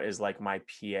now as like my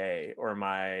PA or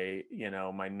my,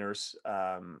 my nurse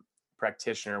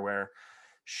practitioner, where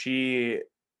she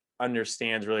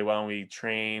understands really well, and we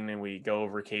train and we go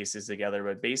over cases together.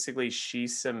 But basically, she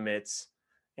submits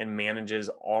and manages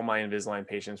all my Invisalign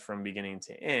patients from beginning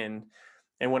to end.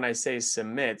 And when I say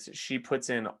submits, she puts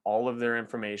in all of their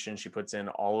information. She puts in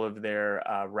all of their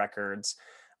records.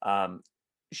 Um,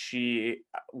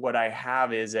 what I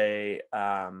have is I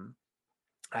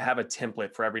have a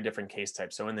template for every different case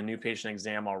type. So in the new patient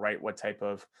exam, I'll write what type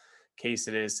of case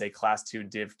it is, say class 2,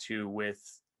 div 2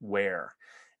 with where.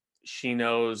 She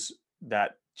knows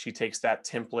that she takes that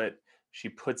template, she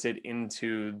puts it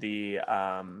into the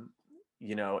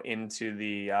into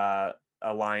the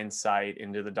Align site,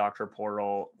 into the doctor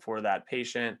portal for that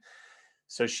patient.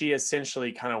 So she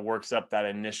essentially kind of works up that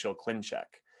initial ClinCheck.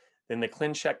 Then the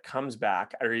ClinCheck comes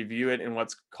back. I review it in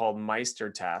what's called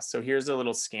Meister tasks. So here's a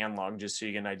little scan log just so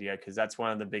you get an idea, because that's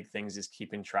one of the big things, is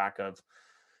keeping track of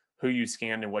who you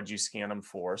scanned and what you scan them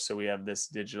for. So we have this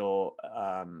digital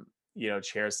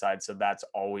chair side, so that's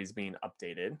always being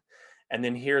updated. And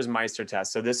then here's Meister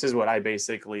test. So this is what I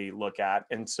basically look at.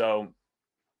 And so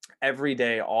every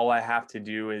day, all I have to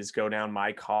do is go down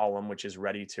my column, which is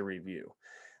ready to review.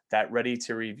 That ready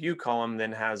to review column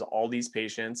then has all these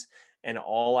patients, and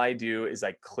all I do is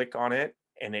I click on it,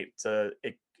 and it's a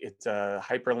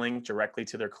hyperlink directly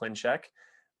to their ClinCheck.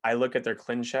 I look at their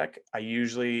ClinCheck. I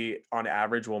usually, on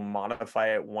average, will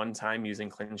modify it one time using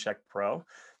ClinCheck Pro.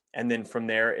 And then from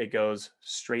there, it goes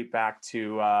straight back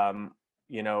to,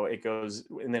 it goes,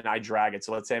 and then I drag it.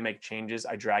 So let's say I make changes,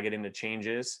 I drag it into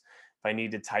changes. If I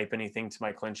need to type anything to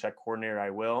my ClinCheck coordinator,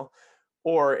 I will.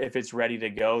 Or if it's ready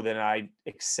to go, then I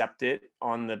accept it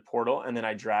on the portal, and then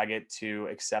I drag it to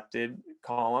accepted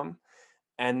column.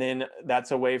 And then that's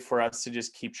a way for us to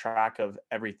just keep track of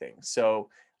everything.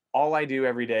 So all I do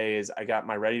every day is I got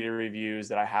my ready to reviews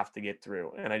that I have to get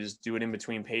through, and I just do it in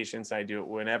between patients. I do it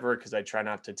whenever, because I try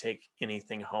not to take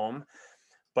anything home.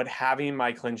 But having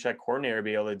my ClinCheck coordinator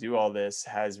be able to do all this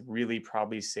has really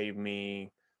probably saved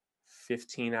me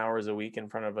 15 hours a week in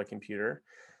front of a computer.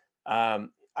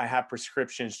 I have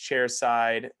prescriptions chair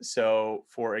side. So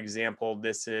for example,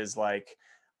 this is like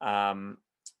the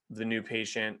new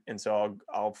patient. And so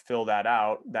I'll fill that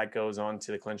out. That goes on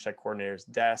to the ClinCheck coordinator's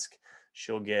desk.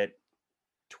 She'll get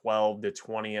 12 to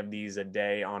 20 of these a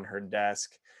day on her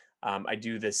desk. I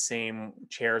do the same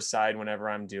chair side whenever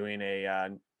I'm doing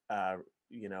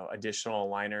additional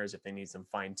aligners if they need some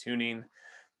fine tuning.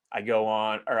 I go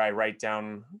on, or I write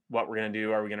down what we're going to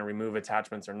do. Are we going to remove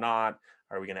attachments or not?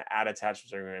 Are we going to add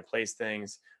attachments? Are we going to replace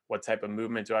things? What type of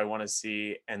movement do I want to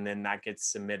see? And then that gets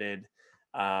submitted.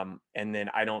 And then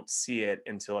I don't see it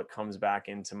until it comes back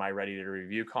into my ready to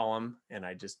review column, and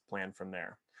I just plan from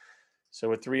there. So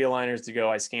with 3 aligners to go,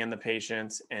 I scan the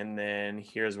patients, and then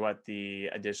here's what the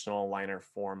additional aligner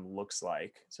form looks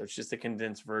like. So it's just a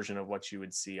condensed version of what you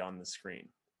would see on the screen.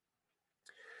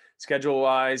 Schedule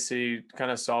wise, so you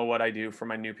kind of saw what I do for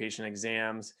my new patient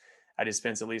exams. I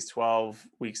dispense at least 12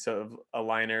 weeks of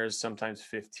aligners, sometimes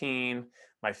 15.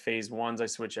 My phase 1s, I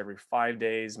switch every 5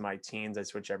 days. My teens, I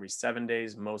switch every 7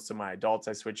 days. Most of my adults,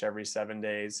 I switch every 7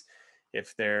 days.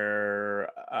 If they're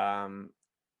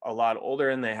a lot older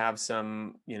and they have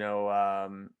some,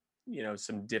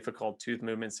 some difficult tooth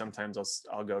movements, sometimes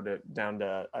I'll go down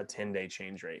to a 10-day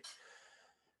change rate.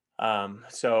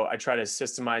 So I try to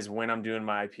systemize when I'm doing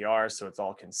my IPR, so it's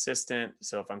all consistent.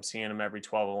 So if I'm seeing them every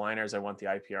 12 aligners, I want the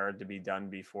IPR to be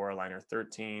done before aligner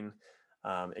 13,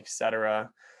 etc.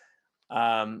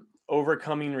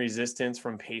 Overcoming resistance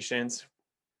from patients.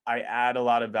 I add a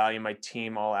lot of value. My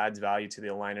team all adds value to the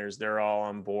aligners. They're all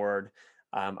on board.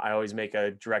 I always make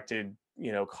a directed,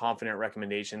 confident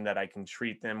recommendation that I can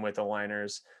treat them with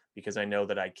aligners because I know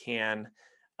that I can.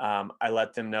 I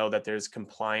let them know that there's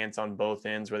compliance on both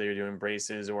ends, whether you're doing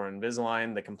braces or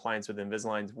Invisalign. The compliance with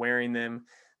Invisalign is wearing them.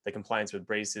 The compliance with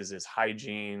braces is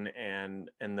hygiene and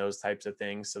those types of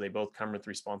things. So they both come with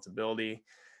responsibility.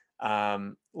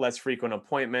 Less frequent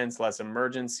appointments, less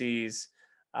emergencies.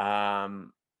 I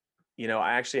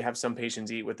actually have some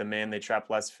patients eat with them in. They trap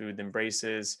less food than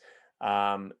braces.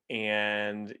 If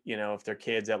they're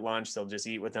kids at lunch, they'll just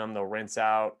eat with them. They'll rinse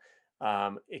out.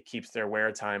 It keeps their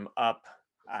wear time up.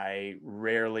 I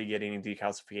rarely get any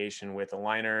decalcification with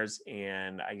aligners,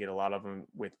 and I get a lot of them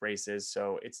with braces.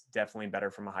 So it's definitely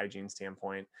better from a hygiene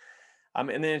standpoint. And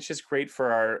then it's just great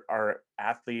for our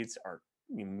athletes, our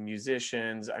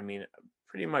musicians. I mean,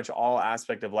 pretty much all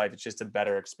aspect of life. It's just a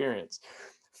better experience.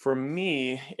 For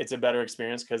me, it's a better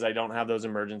experience because I don't have those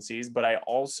emergencies, but I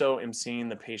also am seeing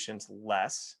the patients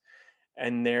less.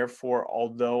 And therefore,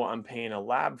 although I'm paying a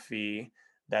lab fee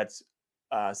that's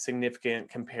significant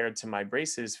compared to my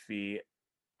braces fee,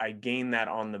 I gain that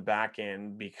on the back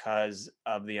end because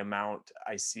of the amount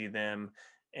I see them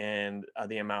and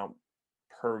the amount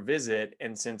per visit.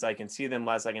 And since I can see them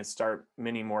less, I can start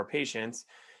many more patients,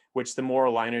 which the more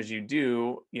aligners you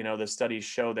do, the studies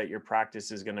show that your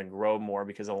practice is going to grow more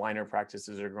because aligner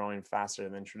practices are growing faster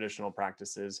than traditional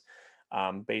practices,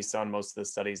 based on most of the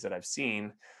studies that I've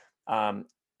seen. Um,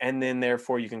 and then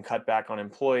therefore you can cut back on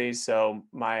employees. So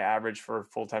my average for a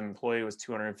full-time employee was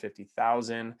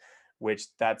 250,000,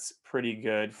 which that's pretty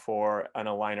good for an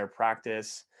aligner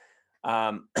practice.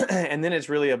 And then it's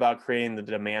really about creating the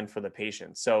demand for the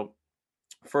patient. So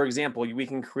for example, we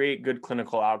can create good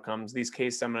clinical outcomes. These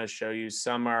cases I'm going to show you,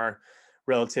 some are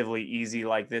relatively easy,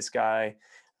 like this guy.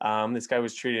 This guy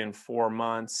was treated in 4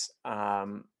 months.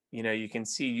 You can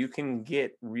see you can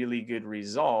get really good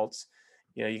results.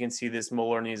 You can see this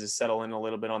molar needs to settle in a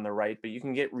little bit on the right, but you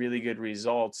can get really good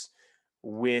results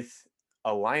with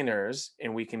aligners,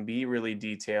 and we can be really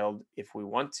detailed if we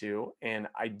want to. And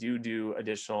I do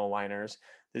additional aligners.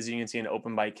 As you can see, an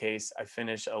open bite case, I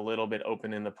finish a little bit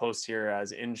open in the post here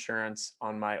as insurance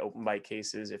on my open bite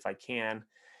cases if I can.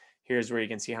 Here's where you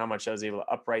can see how much I was able to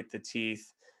upright the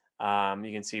teeth. You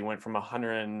can see it went from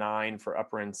 109 for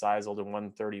upper incisal to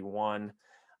 131.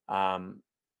 Um,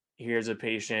 Here's a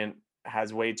patient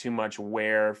has way too much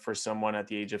wear for someone at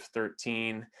the age of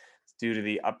 13. It's due to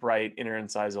the upright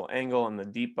interincisal angle and the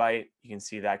deep bite. You can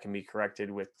see that can be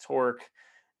corrected with torque,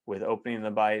 with opening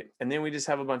the bite. And then we just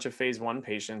have a bunch of phase one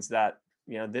patients that,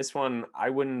 this one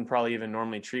I wouldn't probably even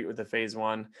normally treat with a phase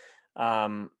one.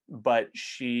 But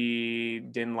she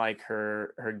didn't like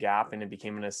her gap and it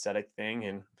became an aesthetic thing.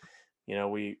 And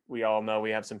we all know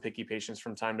we have some picky patients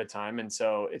from time to time, and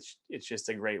so it's just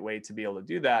a great way to be able to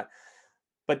do that.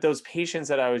 But those patients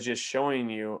that I was just showing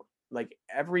you, like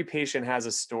every patient has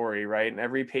a story, right? And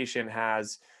every patient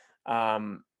has,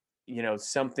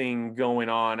 something going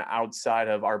on outside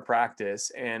of our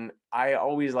practice. And I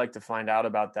always like to find out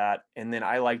about that. And then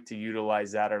I like to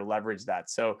utilize that or leverage that.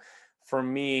 So for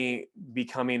me,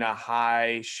 becoming a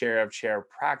high share of chair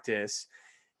practice,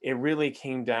 it really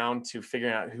came down to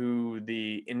figuring out who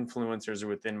the influencers are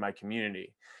within my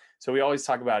community. So we always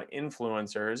talk about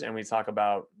influencers and we talk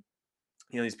about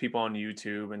these people on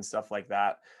YouTube and stuff like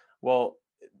that. Well,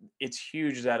 it's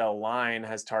huge that Align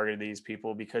has targeted these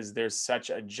people because there's such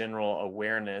a general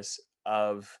awareness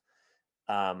of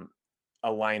um,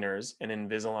 aligners and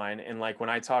Invisalign. And like when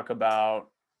I talk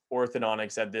about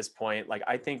orthodontics at this point, like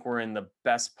I think we're in the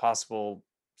best possible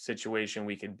situation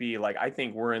we could be. Like I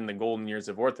think we're in the golden years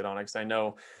of orthodontics. I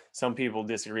know some people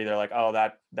disagree. They're like, oh,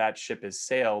 that ship has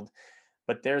sailed.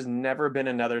 But there's never been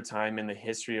another time in the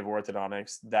history of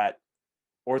orthodontics that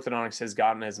orthodontics has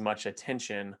gotten as much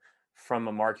attention from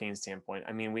a marketing standpoint.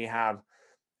 I mean, we have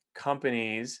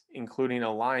companies, including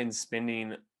Align,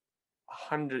 spending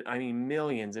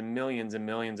millions and millions and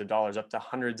millions of dollars, up to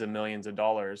hundreds of millions of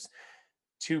dollars,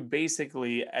 to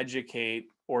basically educate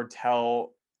or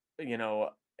tell, you know,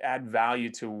 add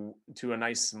value to a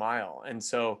nice smile. And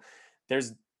so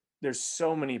there's there's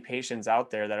so many patients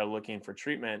out there that are looking for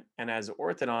treatment. And as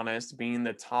orthodontists, being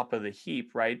the top of the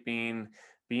heap, right? Being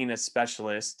a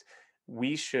specialist,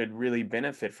 we should really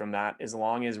benefit from that as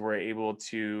long as we're able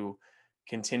to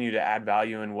continue to add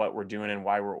value in what we're doing and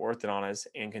why we're orthodontists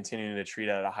and continuing to treat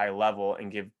at a high level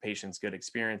and give patients good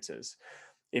experiences.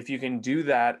 If you can do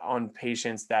that on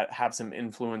patients that have some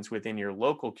influence within your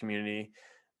local community,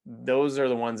 those are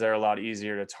the ones that are a lot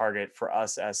easier to target for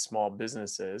us as small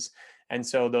businesses. And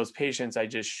so those patients I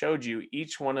just showed you,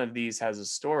 each one of these has a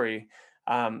story,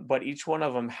 but each one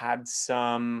of them had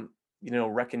some,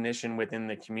 recognition within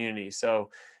the community.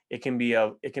 So it can be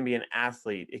an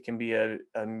athlete, it can be a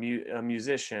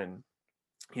musician,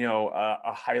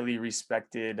 a highly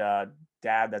respected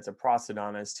dad that's a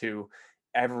prosthodontist who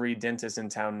every dentist in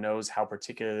town knows how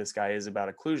particular this guy is about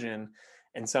occlusion.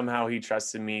 And somehow he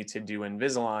trusted me to do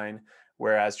Invisalign.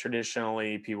 Whereas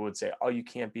traditionally people would say, oh, you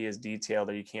can't be as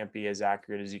detailed or you can't be as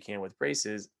accurate as you can with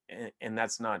braces. And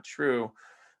that's not true.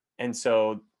 And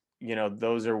so,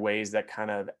 those are ways that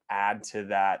kind of add to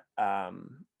that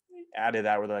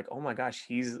where they're like, oh my gosh,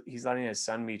 he's letting his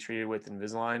son be treated with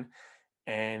Invisalign.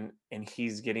 and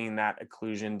he's getting that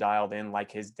occlusion dialed in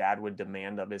like his dad would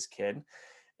demand of his kid.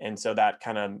 And so that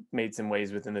kind of made some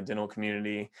waves within the dental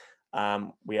community.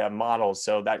 We have models,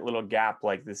 so that little gap,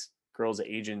 like this girl's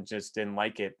agent just didn't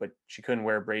like it, but she couldn't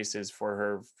wear braces for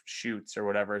her shoots or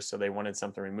whatever, so they wanted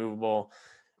something removable.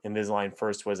 Invisalign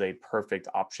First was a perfect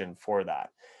option for that.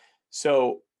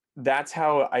 So that's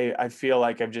how I feel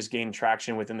like I've just gained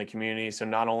traction within the community. So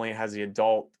not only has the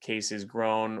adult cases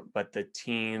grown, but the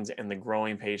teens and the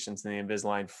growing patients in the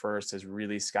Invisalign First has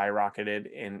really skyrocketed,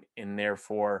 and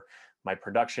therefore my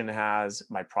production has,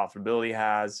 my profitability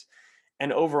has,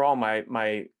 and overall my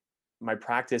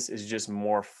practice is just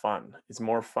more fun. It's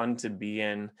more fun to be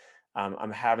in.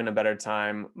 I'm having a better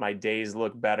time. My days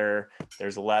look better.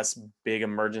 There's less big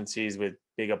emergencies with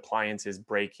big appliances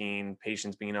breaking,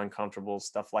 patients being uncomfortable,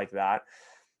 stuff like that.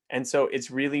 And so it's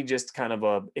really just kind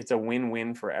of it's a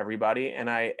win-win for everybody. And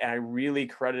I really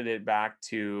credit it back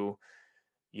to,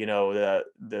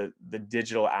 the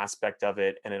digital aspect of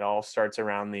it, and it all starts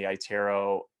around the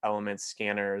iTero element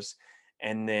scanners,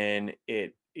 and then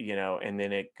it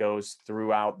goes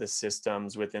throughout the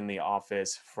systems within the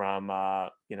office from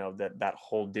that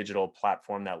whole digital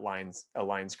platform that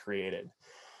Align's created.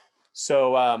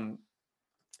 So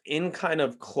in kind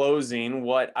of closing,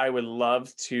 what I would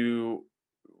love to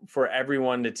for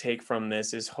everyone to take from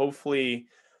this is hopefully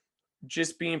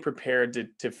just being prepared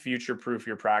to future proof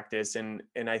your practice. And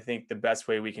I think the best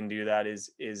way we can do that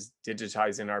is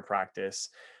digitizing our practice,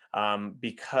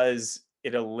 because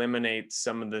it eliminates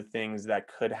some of the things that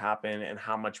could happen and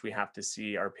how much we have to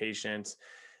see our patients.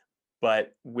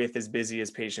 But with as busy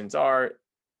as patients are,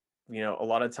 a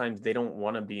lot of times they don't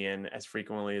want to be in as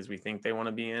frequently as we think they want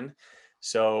to be in.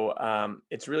 So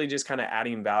it's really just kind of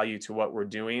adding value to what we're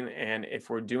doing. And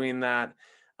if we're doing that,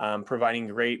 providing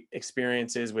great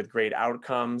experiences with great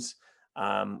outcomes,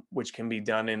 which can be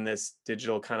done in this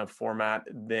digital kind of format,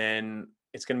 then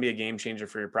it's going to be a game changer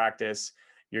for your practice.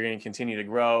 You're going to continue to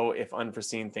grow. If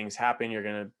unforeseen things happen, you're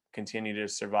going to continue to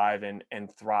survive and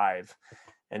thrive.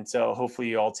 And so hopefully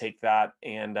you all take that.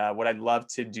 And what I'd love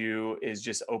to do is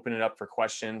just open it up for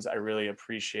questions. I really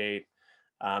appreciate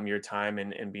your time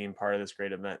and being part of this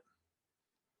great event.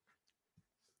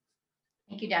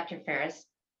 Thank you, Dr. Ferris.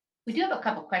 We do have a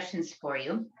couple questions for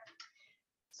you.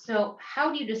 So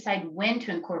how do you decide when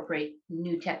to incorporate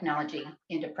new technology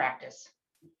into practice?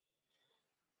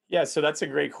 Yeah, so that's a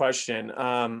great question.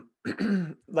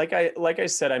 Like I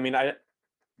said, I mean,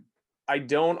 I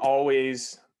don't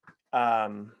always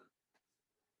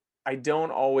I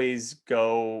don't always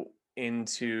go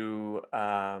into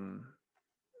I'm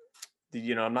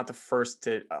not the first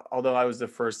to, although I was the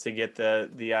first to get the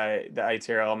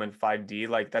iTero Element 5D.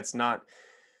 Like that's not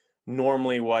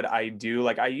normally what I do.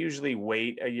 Like I usually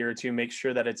wait a year or two, make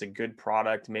sure that it's a good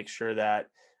product, make sure that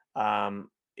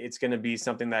it's going to be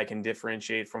something that I can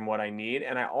differentiate from what I need.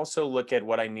 And I also look at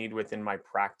what I need within my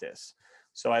practice.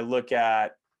 So I look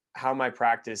at how my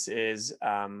practice is,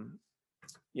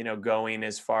 going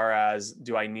as far as,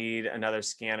 do I need another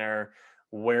scanner?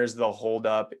 Where's the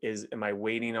holdup? Am I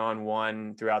waiting on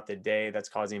one throughout the day that's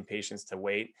causing patients to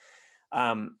wait?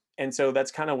 And so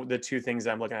that's kind of the two things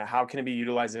I'm looking at. How can it be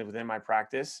utilized within my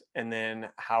practice? And then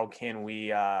how can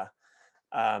we,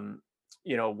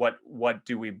 what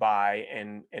do we buy,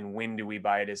 and when do we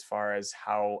buy it, as far as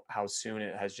how soon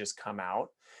it has just come out?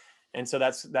 And so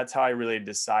that's how I really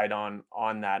decide on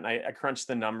that. And I crunch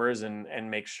the numbers and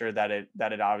make sure that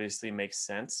it obviously makes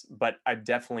sense. But I've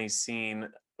definitely seen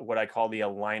what I call the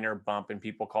aligner bump, and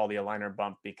people call the aligner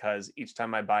bump because each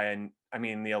time I buy the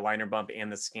aligner bump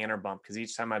and the scanner bump, because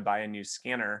each time I buy a new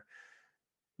scanner,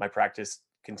 my practice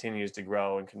continues to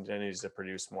grow and continues to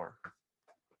produce more.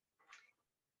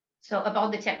 So of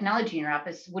all the technology in your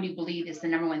office, what do you believe is the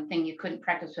number one thing you couldn't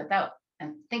practice without?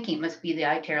 I'm thinking it must be the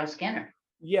iTero scanner.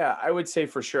 Yeah, I would say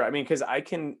for sure. I mean, because I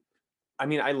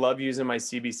love using my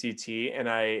CBCT, and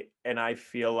I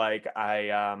feel like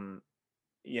I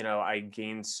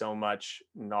gained so much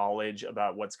knowledge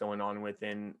about what's going on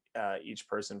within each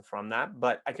person from that.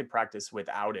 But I could practice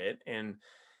without it, and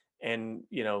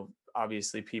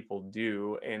obviously people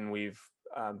do, and we've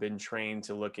been trained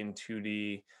to look in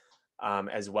 2D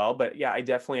as well. But yeah, I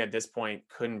definitely at this point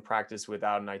couldn't practice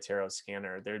without an iTero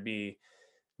scanner. There'd be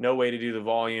no way to do the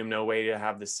volume, no way to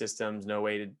have the systems, no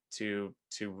way to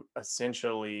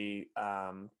essentially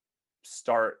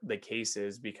start the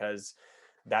cases, because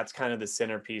that's kind of the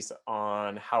centerpiece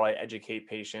on how I educate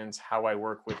patients, how I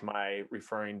work with my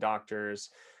referring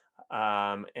doctors,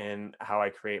 and how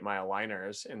I create my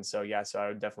aligners. And so, yeah, so I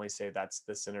would definitely say that's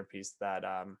the centerpiece that,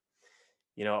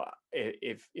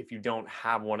 if you don't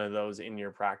have one of those in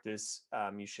your practice,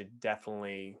 you should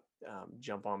definitely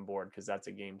jump on board, because that's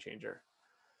a game changer.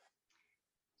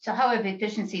 So how have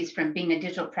efficiencies from being a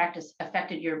digital practice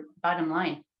affected your bottom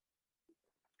line?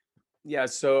 Yeah,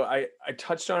 so I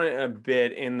touched on it a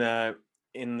bit in the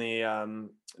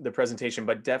presentation,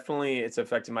 but definitely it's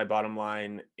affected my bottom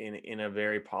line in a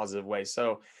very positive way.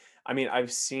 So, I mean,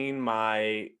 I've seen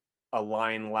my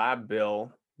Align lab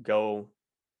bill go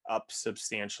up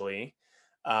substantially,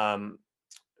 um,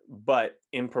 but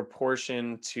in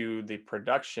proportion to the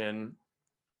production,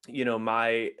 you know,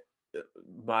 uh,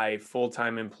 my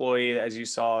full-time employee, as you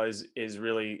saw, is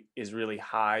really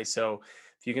high. So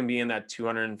if you can be in that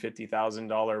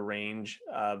 $250,000 range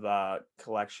of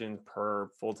collection per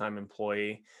full-time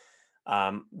employee,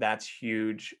 that's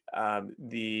huge.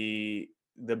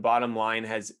 The bottom line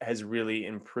has really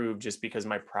improved just because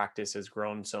my practice has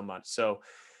grown so much. So,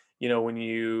 you know, when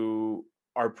you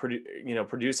are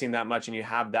producing that much and you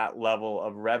have that level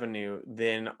of revenue,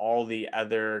 then all the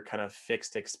other kind of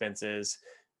fixed expenses,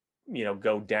 you know,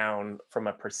 go down from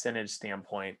a percentage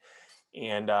standpoint.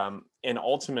 And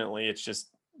ultimately it's just,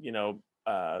 you know,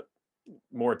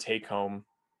 more take home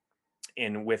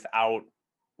and without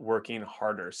working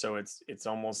harder. So it's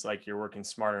almost like you're working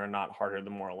smarter and not harder the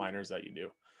more aligners that you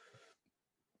do.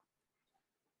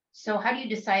 So how do you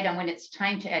decide on when it's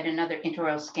time to add another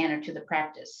intraoral scanner to the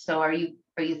practice? So are you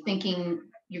thinking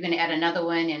you're going to add another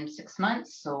one in 6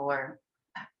 months, or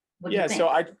what do you Yeah,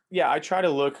 so think? I try to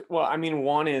look, well, I mean,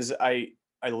 one is I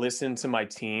listen to my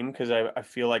team, because I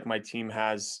feel like my team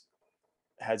has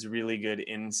really good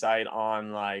insight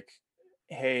on, like,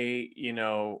 hey, you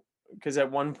know, because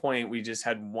at one point we just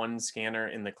had one scanner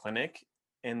in the clinic.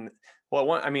 And well,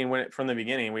 one, I mean, from the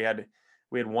beginning we had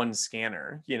one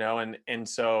scanner, you know, and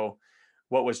so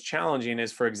what was challenging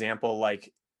is, for example,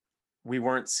 like, we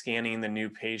weren't scanning the new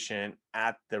patient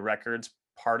at the records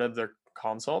part of their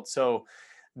consult. So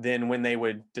then when they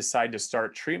would decide to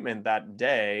start treatment that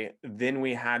day, then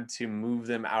we had to move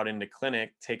them out into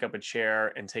clinic, take up a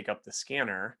chair and take up the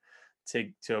scanner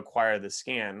to acquire the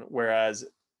scan. Whereas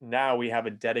now we have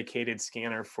a dedicated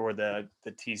scanner for the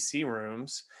TC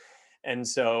rooms. And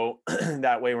so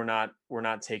that way we're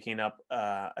not taking up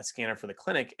a scanner for the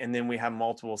clinic. And then we have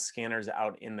multiple scanners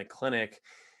out in the clinic,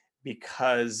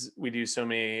 because we do so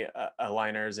many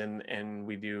aligners, and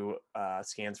we do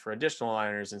scans for additional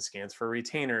aligners, and scans for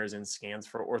retainers, and scans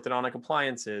for orthodontic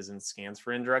appliances, and scans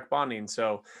for indirect bonding.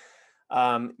 So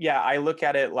yeah, I look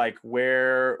at it like,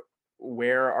 where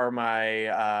are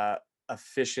my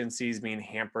efficiencies being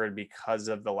hampered because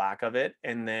of the lack of it,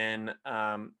 and then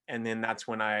that's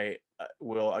when I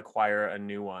will acquire a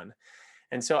new one.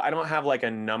 And so I don't have like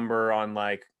a number on,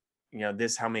 like, you know,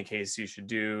 this how many cases you should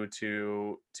do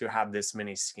to have this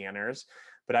many scanners,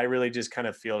 but I really just kind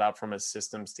of feel it out from a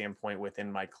system standpoint within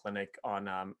my clinic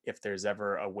on, if there's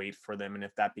ever a wait for them, and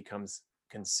if that becomes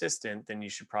consistent, then you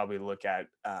should probably look at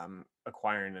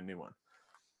acquiring a new one.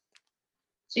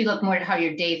 So you look more at how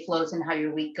your day flows and how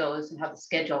your week goes and how the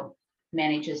schedule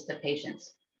manages the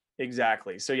patients.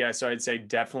 Exactly. So yeah, so I'd say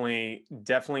definitely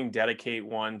dedicate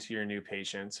one to your new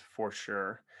patients for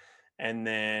sure. And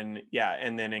then, yeah,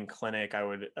 and then in clinic I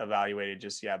would evaluate it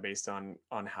just, yeah, based on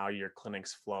how your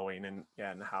clinic's flowing, and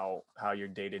yeah, and how your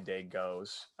day-to-day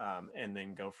goes, and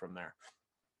then go from there.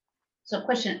 So a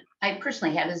question I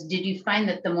personally have is, did you find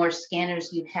that the more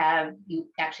scanners you have, you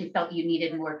actually felt you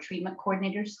needed more treatment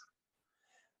coordinators?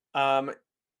 Um,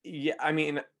 yeah, I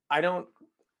mean, I don't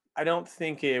I don't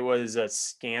think it was a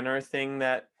scanner thing,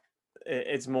 that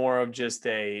it's more of just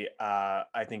I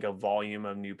think a volume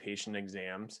of new patient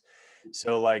exams.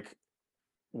 So like,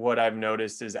 what I've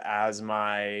noticed is, as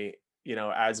my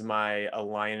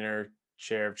aligner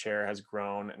share of chair has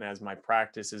grown, and as my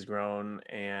practice has grown,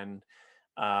 and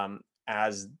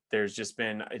as there's just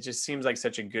been, it just seems like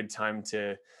such a good time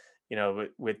to, you know,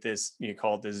 with this, you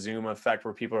call it the Zoom effect,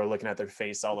 where people are looking at their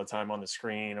face all the time on the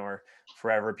screen, or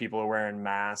forever people are wearing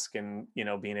masks, and, you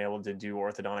know, being able to do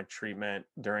orthodontic treatment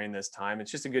during this time.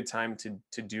 It's just a good time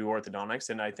to do orthodontics.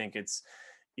 And I think it's,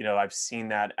 you know, I've seen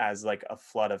that as like a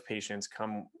flood of patients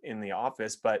come in the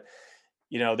office. But,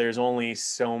 you know, there's only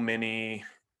so many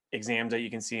exams that you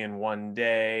can see in one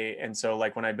day. And so,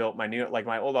 like, when I built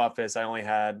my old office, I only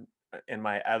had, in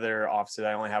my other offices,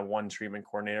 I only have one treatment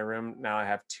coordinator room. Now I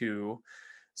have two.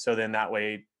 So then that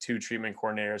way two treatment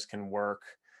coordinators can work.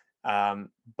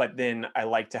 But then I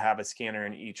like to have a scanner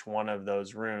in each one of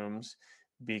those rooms,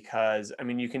 because, I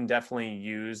mean, you can definitely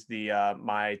use the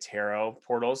my iTero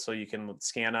portal, so you can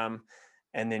scan them,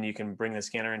 and then you can bring the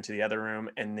scanner into the other room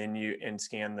and then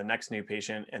scan the next new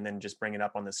patient and then just bring it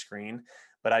up on the screen.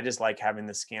 But I just like having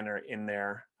the scanner in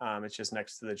there. It's just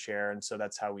next to the chair. And so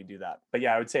that's how we do that. But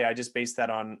yeah, I would say I just base that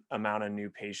on amount of new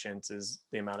patients is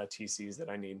the amount of TCs that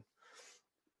I need.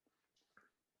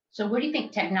 So where do you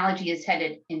think technology is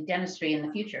headed in dentistry in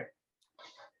the future?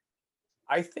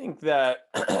 I think that,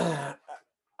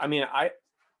 I mean,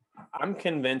 I'm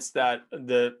convinced that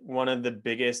one of the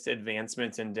biggest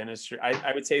advancements in dentistry,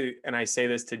 I would say, and I say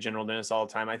this to general dentists all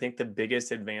the time, I think the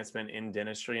biggest advancement in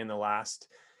dentistry in the last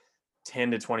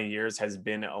 10 to 20 years has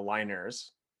been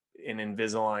aligners in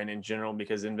Invisalign in general,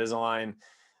 because Invisalign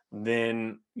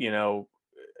then,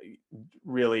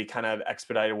 really kind of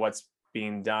expedited what's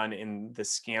being done in the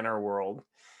scanner world,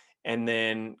 and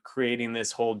then creating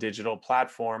this whole digital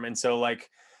platform. And so like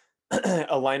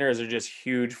aligners are just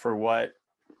huge for what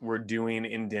we're doing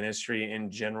in dentistry in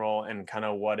general and kind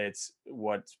of what's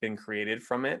been created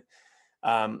from it.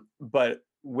 But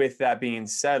with that being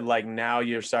said, like now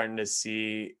you're starting to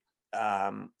see,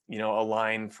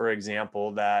 Align, for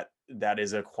example, that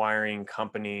is acquiring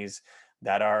companies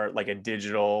that are like a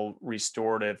digital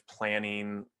restorative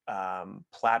planning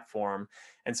platform.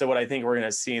 And so what I think we're going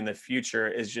to see in the future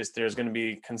is just there's going to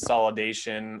be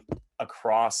consolidation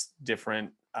across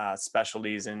different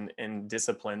specialties and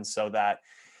disciplines, so that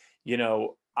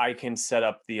I can set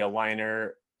up the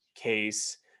aligner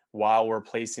case while we're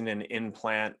placing an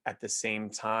implant at the same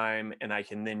time, and I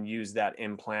can then use that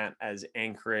implant as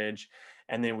anchorage,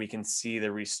 and then we can see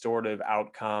the restorative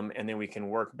outcome, and then we can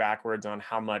work backwards on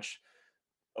how much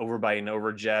overbite and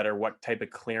overjet or what type of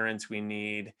clearance we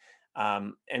need.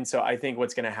 And so I think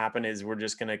what's going to happen is we're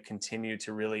just going to continue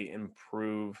to really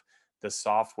improve the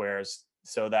softwares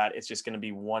so that it's just going to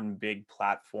be one big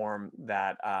platform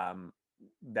that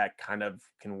that kind of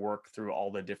can work through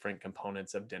all the different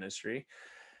components of dentistry.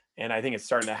 And I think it's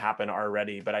starting to happen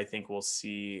already, but I think we'll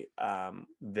see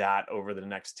that over the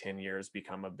next 10 years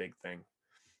become a big thing.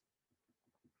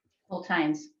 Full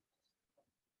times.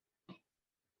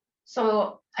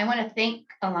 So I want to thank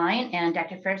Align and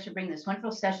Dr. Ferris for bringing this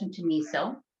wonderful session to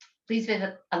NISO. Please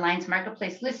visit Align's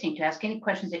Marketplace listing to ask any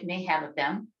questions that you may have of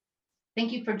them.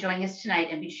 Thank you for joining us tonight,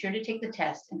 and be sure to take the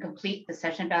test and complete the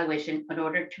session evaluation in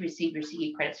order to receive your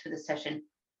CE credits for this session.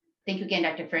 Thank you again,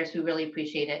 Dr. Ferris. We really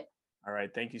appreciate it. All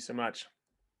right. Thank you so much.